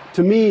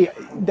 To me,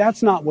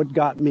 that's not what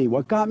got me.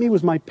 What got me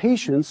was my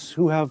patients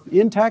who have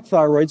intact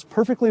thyroids,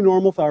 perfectly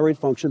normal thyroid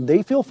function.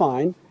 They feel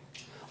fine.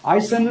 I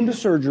send them to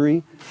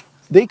surgery.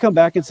 They come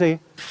back and say,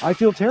 I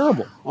feel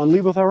terrible on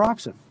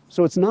levothyroxine.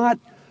 So it's not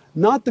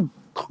the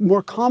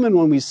more common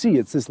one we see.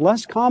 It's this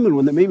less common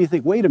one that made me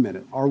think, wait a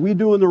minute, are we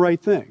doing the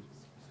right thing?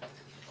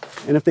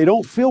 And if they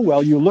don't feel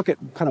well, you look at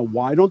kind of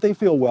why don't they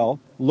feel well,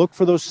 look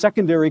for those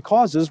secondary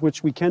causes,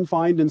 which we can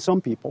find in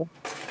some people.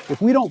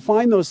 If we don't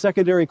find those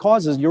secondary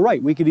causes, you're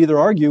right, we could either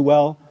argue,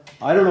 well,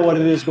 I don't know what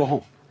it is, go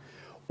home.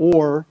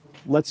 Or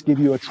let's give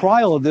you a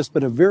trial of this,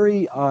 but a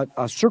very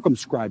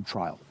circumscribed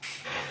trial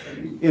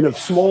in a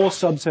small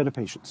subset of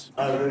patients.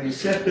 Are the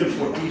receptor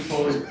for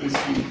T4 and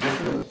T3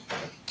 different?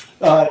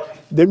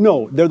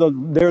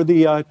 They're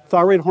the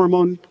thyroid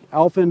hormone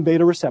alpha and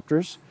beta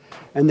receptors,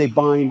 and they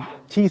bind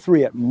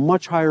T3 at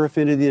much higher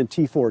affinity than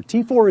T4.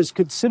 T4 is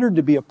considered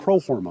to be a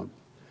prohormone,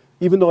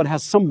 even though it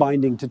has some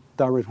binding to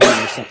thyroid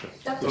hormone receptor.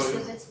 Dr.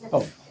 Slivitz.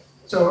 Oh.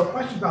 So a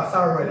question about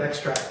thyroid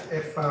extract.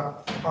 If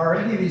are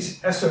any of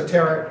these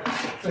esoteric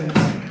things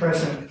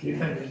present, you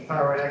think, in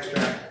thyroid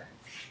extract?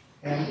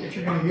 And if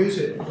you're going to use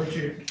it, would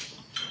you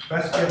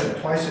best give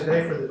it twice a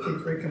day for the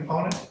T3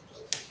 component?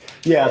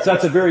 Yes,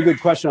 that's a very good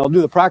question. I'll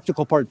do the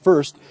practical part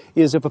first.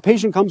 Is if a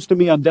patient comes to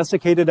me on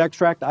desiccated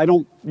extract, I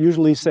don't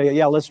usually say,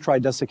 yeah, let's try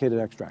desiccated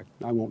extract.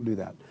 I won't do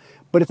that.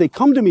 But if they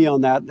come to me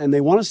on that and they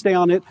want to stay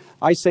on it,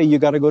 I say you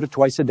got to go to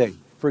twice a day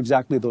for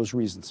exactly those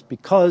reasons,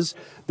 because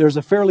there's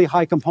a fairly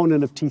high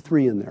component of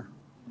T3 in there.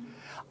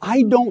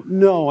 I don't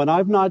know, and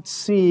I've not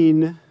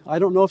seen, I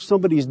don't know if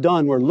somebody's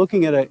done, we're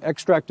looking at an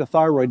extract of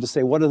thyroid to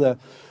say what are the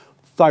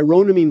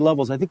thyronamine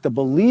levels. I think the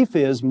belief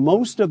is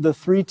most of the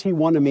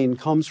 3T1-amine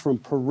comes from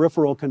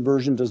peripheral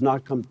conversion, does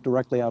not come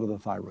directly out of the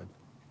thyroid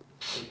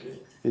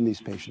in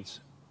these patients.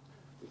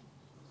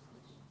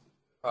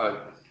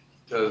 Does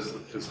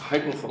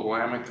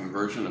hypothalamic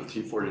conversion of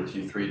T4 to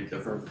T3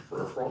 differ from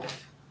peripheral?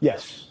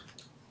 Yes.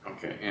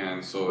 Okay,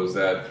 and so is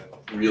that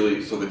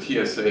really, so the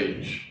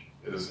TSH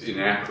is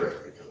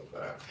inaccurate because of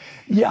that?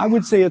 Yeah, I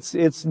would say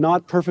it's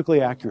not perfectly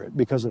accurate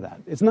because of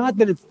that. It's not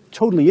that it's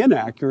totally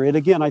inaccurate.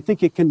 Again, I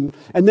think it can,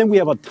 and then we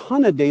have a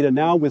ton of data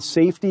now with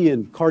safety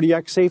and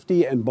cardiac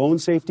safety and bone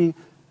safety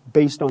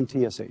based on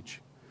TSH.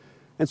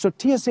 And so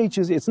TSH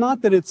is, it's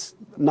not that it's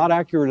not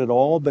accurate at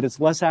all, but it's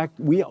less I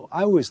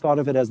always thought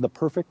of it as the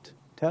perfect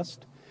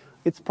test.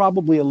 It's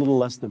probably a little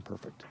less than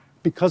perfect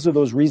because of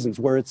those reasons,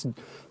 where it's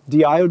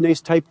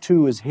deiodinase type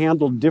 2 is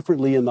handled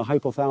differently in the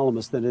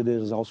hypothalamus than it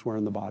is elsewhere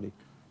in the body.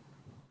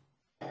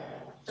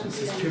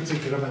 This is strictly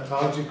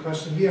rheumatology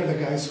question. We are the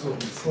guys who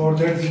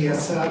ordered the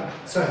ESR,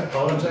 so I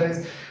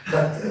apologize.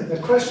 But the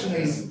question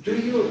is, do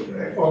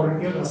you, or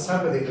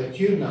somebody that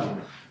you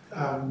know,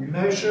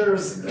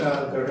 measures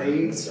the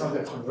rates of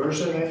the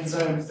conversion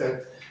enzymes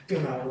that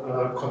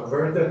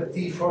convert the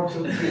T4 to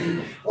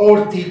T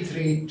or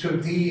T3 to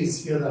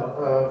these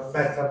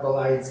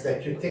metabolites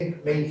that you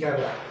think may have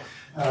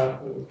a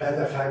bad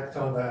effect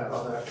on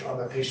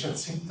the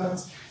patient's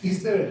symptoms?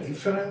 Is there a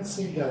difference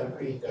in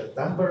the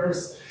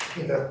numbers,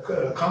 in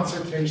the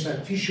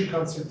concentration, tissue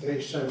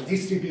concentration,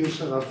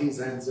 distribution of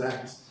these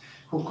enzymes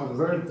who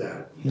convert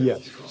them?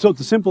 Yes. So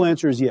the simple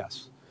answer is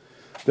yes.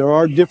 There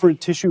are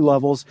different tissue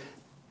levels.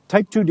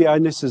 Type 2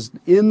 deiodinase is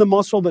in the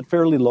muscle, but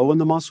fairly low in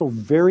the muscle,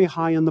 very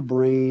high in the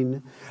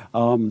brain.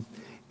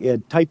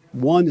 Type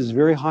 1 is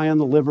very high on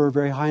the liver,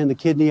 very high in the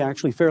kidney,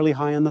 actually fairly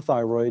high in the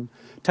thyroid.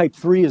 Type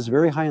 3 is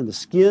very high in the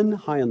skin,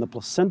 high in the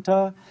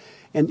placenta.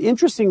 And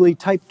interestingly,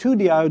 type 2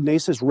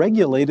 deiodinase is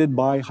regulated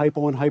by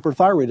hypo and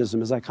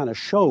hyperthyroidism, as I kind of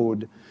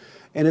showed.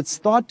 And it's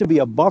thought to be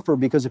a buffer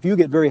because if you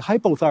get very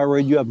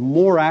hypothyroid, you have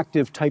more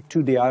active type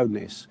 2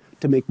 deiodinase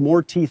to make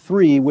more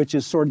T3, which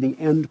is sort of the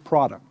end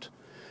product.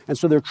 And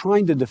so they're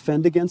trying to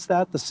defend against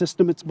that. The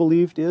system, it's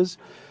believed, is.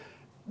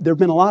 There have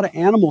been a lot of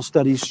animal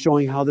studies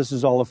showing how this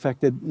is all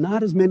affected.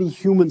 Not as many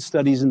human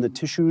studies in the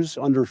tissues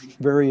under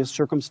various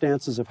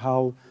circumstances of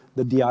how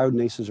the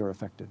deiodinases are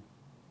affected.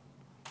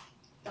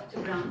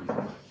 Dr.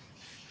 Brown?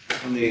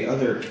 On the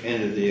other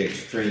end of the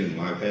extreme,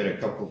 I've had a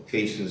couple of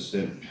cases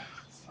as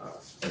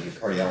a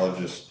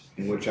cardiologist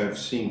in which I've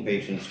seen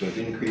patients with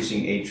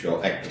increasing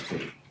atrial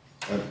activity,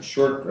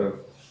 short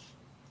of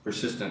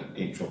persistent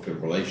atrial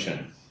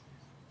fibrillation,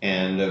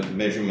 and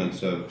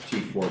measurements of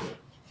T4,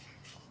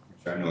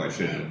 which I know I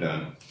shouldn't have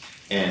done,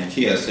 and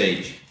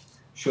TSH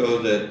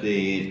showed that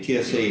the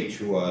TSH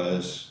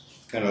was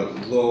kind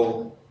of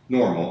low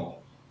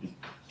normal,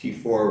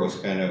 T4 was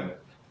kind of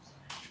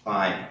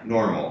high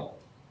normal,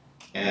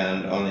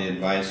 and on the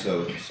advice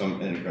of some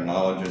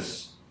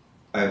endocrinologists,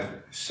 I've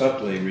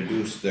subtly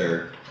reduced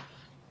their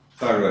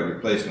thyroid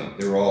replacement.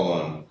 They were all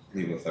on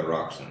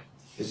levothyroxine.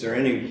 Is there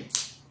any,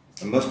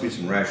 there must be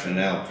some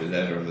rationale to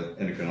that, or the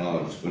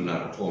endocrinologist would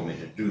not have told me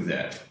to do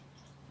that.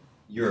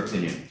 Your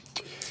opinion?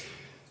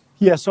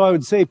 Yeah, so I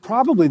would say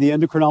probably the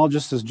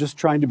endocrinologist is just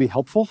trying to be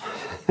helpful.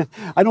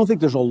 I don't think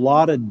there's a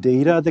lot of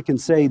data that can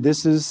say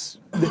this is,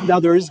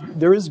 now there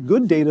is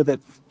good data that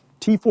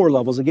T4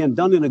 levels, again,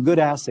 done in a good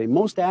assay.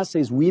 Most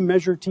assays we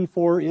measure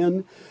T4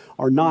 in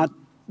are not,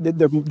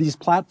 they're these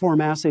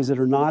platform assays that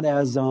are not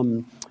as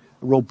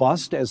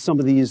robust as some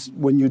of these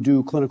when you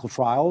do clinical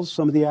trials,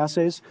 some of the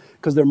assays,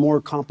 because they're more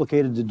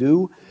complicated to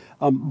do.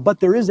 But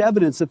there is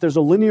evidence that there's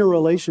a linear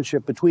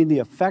relationship between the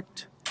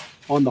effect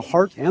on the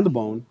heart and the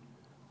bone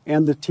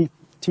and the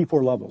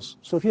T4 levels.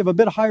 So if you have a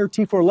bit higher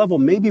T4 level,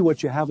 maybe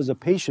what you have is a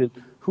patient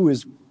who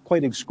is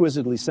quite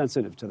exquisitely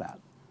sensitive to that.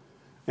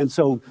 And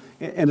so,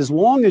 and as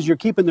long as you're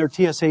keeping their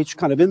TSH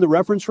kind of in the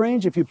reference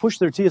range, if you push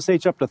their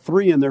TSH up to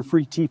 3 and their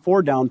free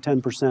T4 down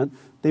 10%,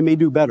 they may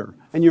do better,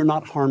 and you're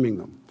not harming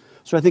them.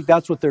 So I think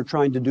that's what they're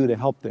trying to do to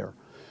help there.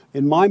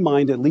 In my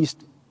mind, at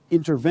least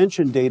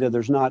intervention data,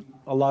 there's not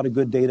a lot of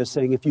good data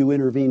saying if you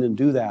intervene and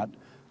do that,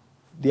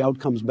 the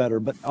outcome's better.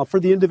 But for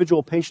the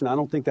individual patient, I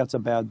don't think that's a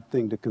bad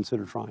thing to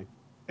consider trying.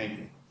 Thank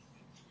you.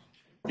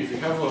 If you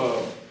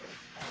have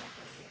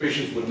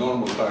patients with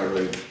normal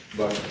thyroid,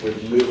 but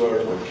with liver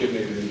or kidney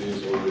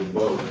disease or with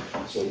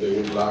both, so they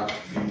would lack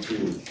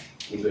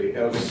D2, would they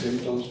have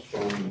symptoms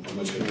from a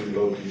maintaining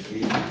low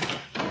D3?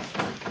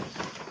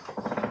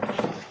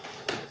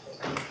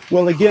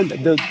 Well, again,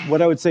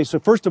 what I would say, so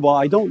first of all,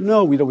 I don't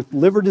know, with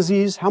liver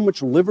disease, how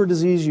much liver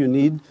disease you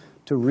need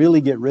to really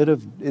get rid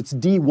of, it's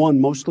D1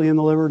 mostly in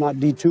the liver, not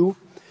D2.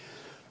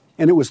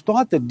 And it was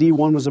thought that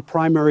D1 was a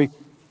primary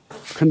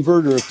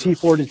converter of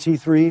T4 to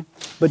T3,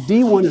 but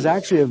D1 is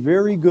actually a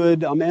very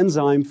good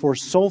enzyme for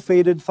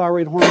sulfated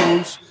thyroid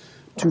hormones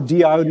to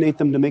deiodinate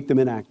them to make them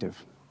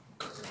inactive.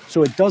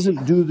 So it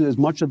doesn't do as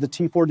much of the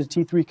T4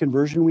 to T3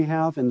 conversion we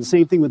have, and the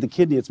same thing with the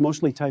kidney, it's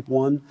mostly type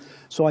 1.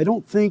 So I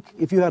don't think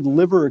if you had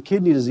liver or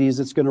kidney disease,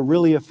 it's going to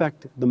really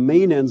affect the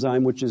main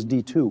enzyme, which is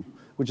D2,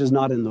 which is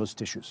not in those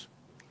tissues.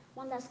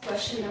 One last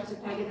question, Dr.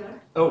 Pagadar.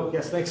 Oh,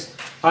 yes, thanks.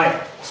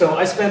 Hi. So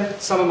I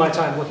spent some of my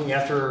time looking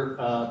after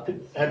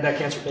head and neck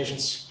cancer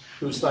patients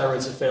whose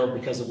thyroids have failed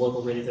because of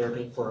local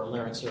radiotherapy for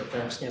larynx or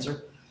pharynx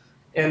cancer.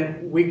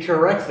 And we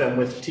correct them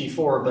with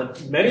T4,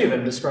 but many of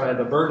them describe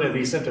a burden of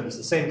these symptoms,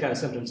 the same kind of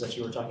symptoms that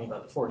you were talking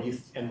about before.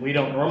 And we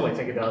don't normally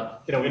think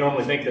about, we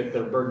normally think that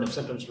the burden of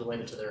symptoms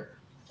related to their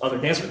other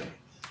cancer.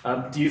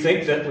 Do you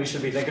think that we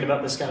should be thinking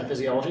about this kind of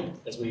physiology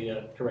as we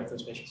correct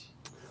those patients?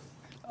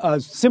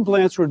 Simple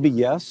answer would be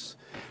yes,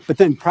 but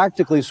then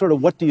practically sort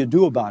of what do you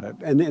do about it?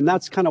 And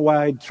that's kind of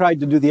why I tried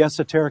to do the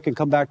esoteric and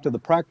come back to the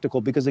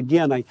practical, because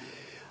again,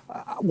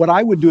 what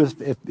I would do is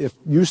if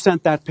you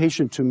sent that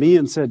patient to me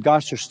and said,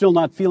 gosh, they're still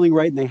not feeling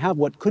right and they have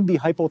what could be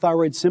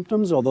hypothyroid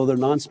symptoms, although they're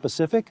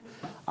nonspecific,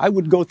 I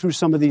would go through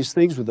some of these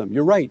things with them.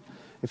 You're right.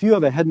 If you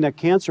have a head and neck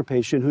cancer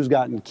patient who's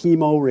gotten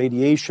chemo,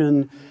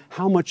 radiation,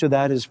 how much of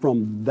that is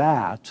from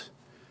that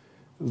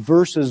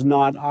versus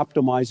not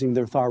optimizing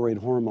their thyroid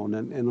hormone?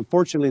 And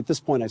unfortunately, at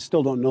this point, I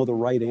still don't know the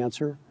right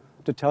answer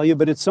to tell you,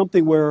 but it's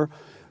something where,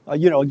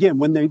 again,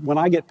 when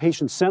I get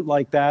patients sent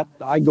like that,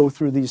 I go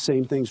through these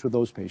same things with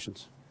those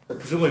patients.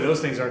 Presumably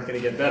those things aren't going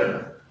to get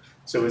better.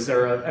 So is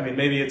there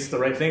maybe it's the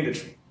right thing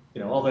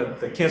to, all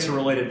the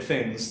cancer-related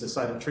things,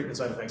 the treatment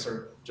side effects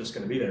are just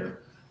going to be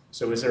there.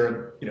 So is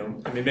there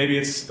maybe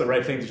it's the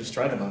right thing to just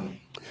try them on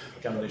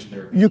combination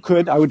therapy? You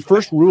could. I would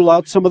first rule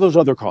out some of those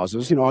other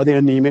causes. Are they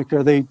anemic?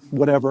 Are they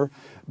whatever?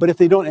 But if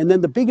they don't, and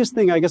then the biggest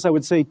thing I guess I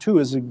would say too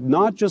is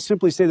not just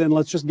simply say, then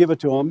let's just give it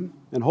to them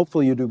and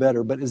hopefully you do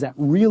better, but is that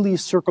really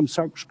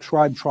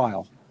circumscribed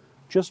trial.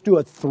 Just do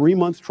a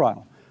 3-month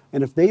trial.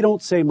 And if they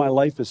don't say my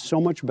life is so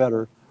much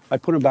better, I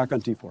put them back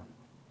on T4.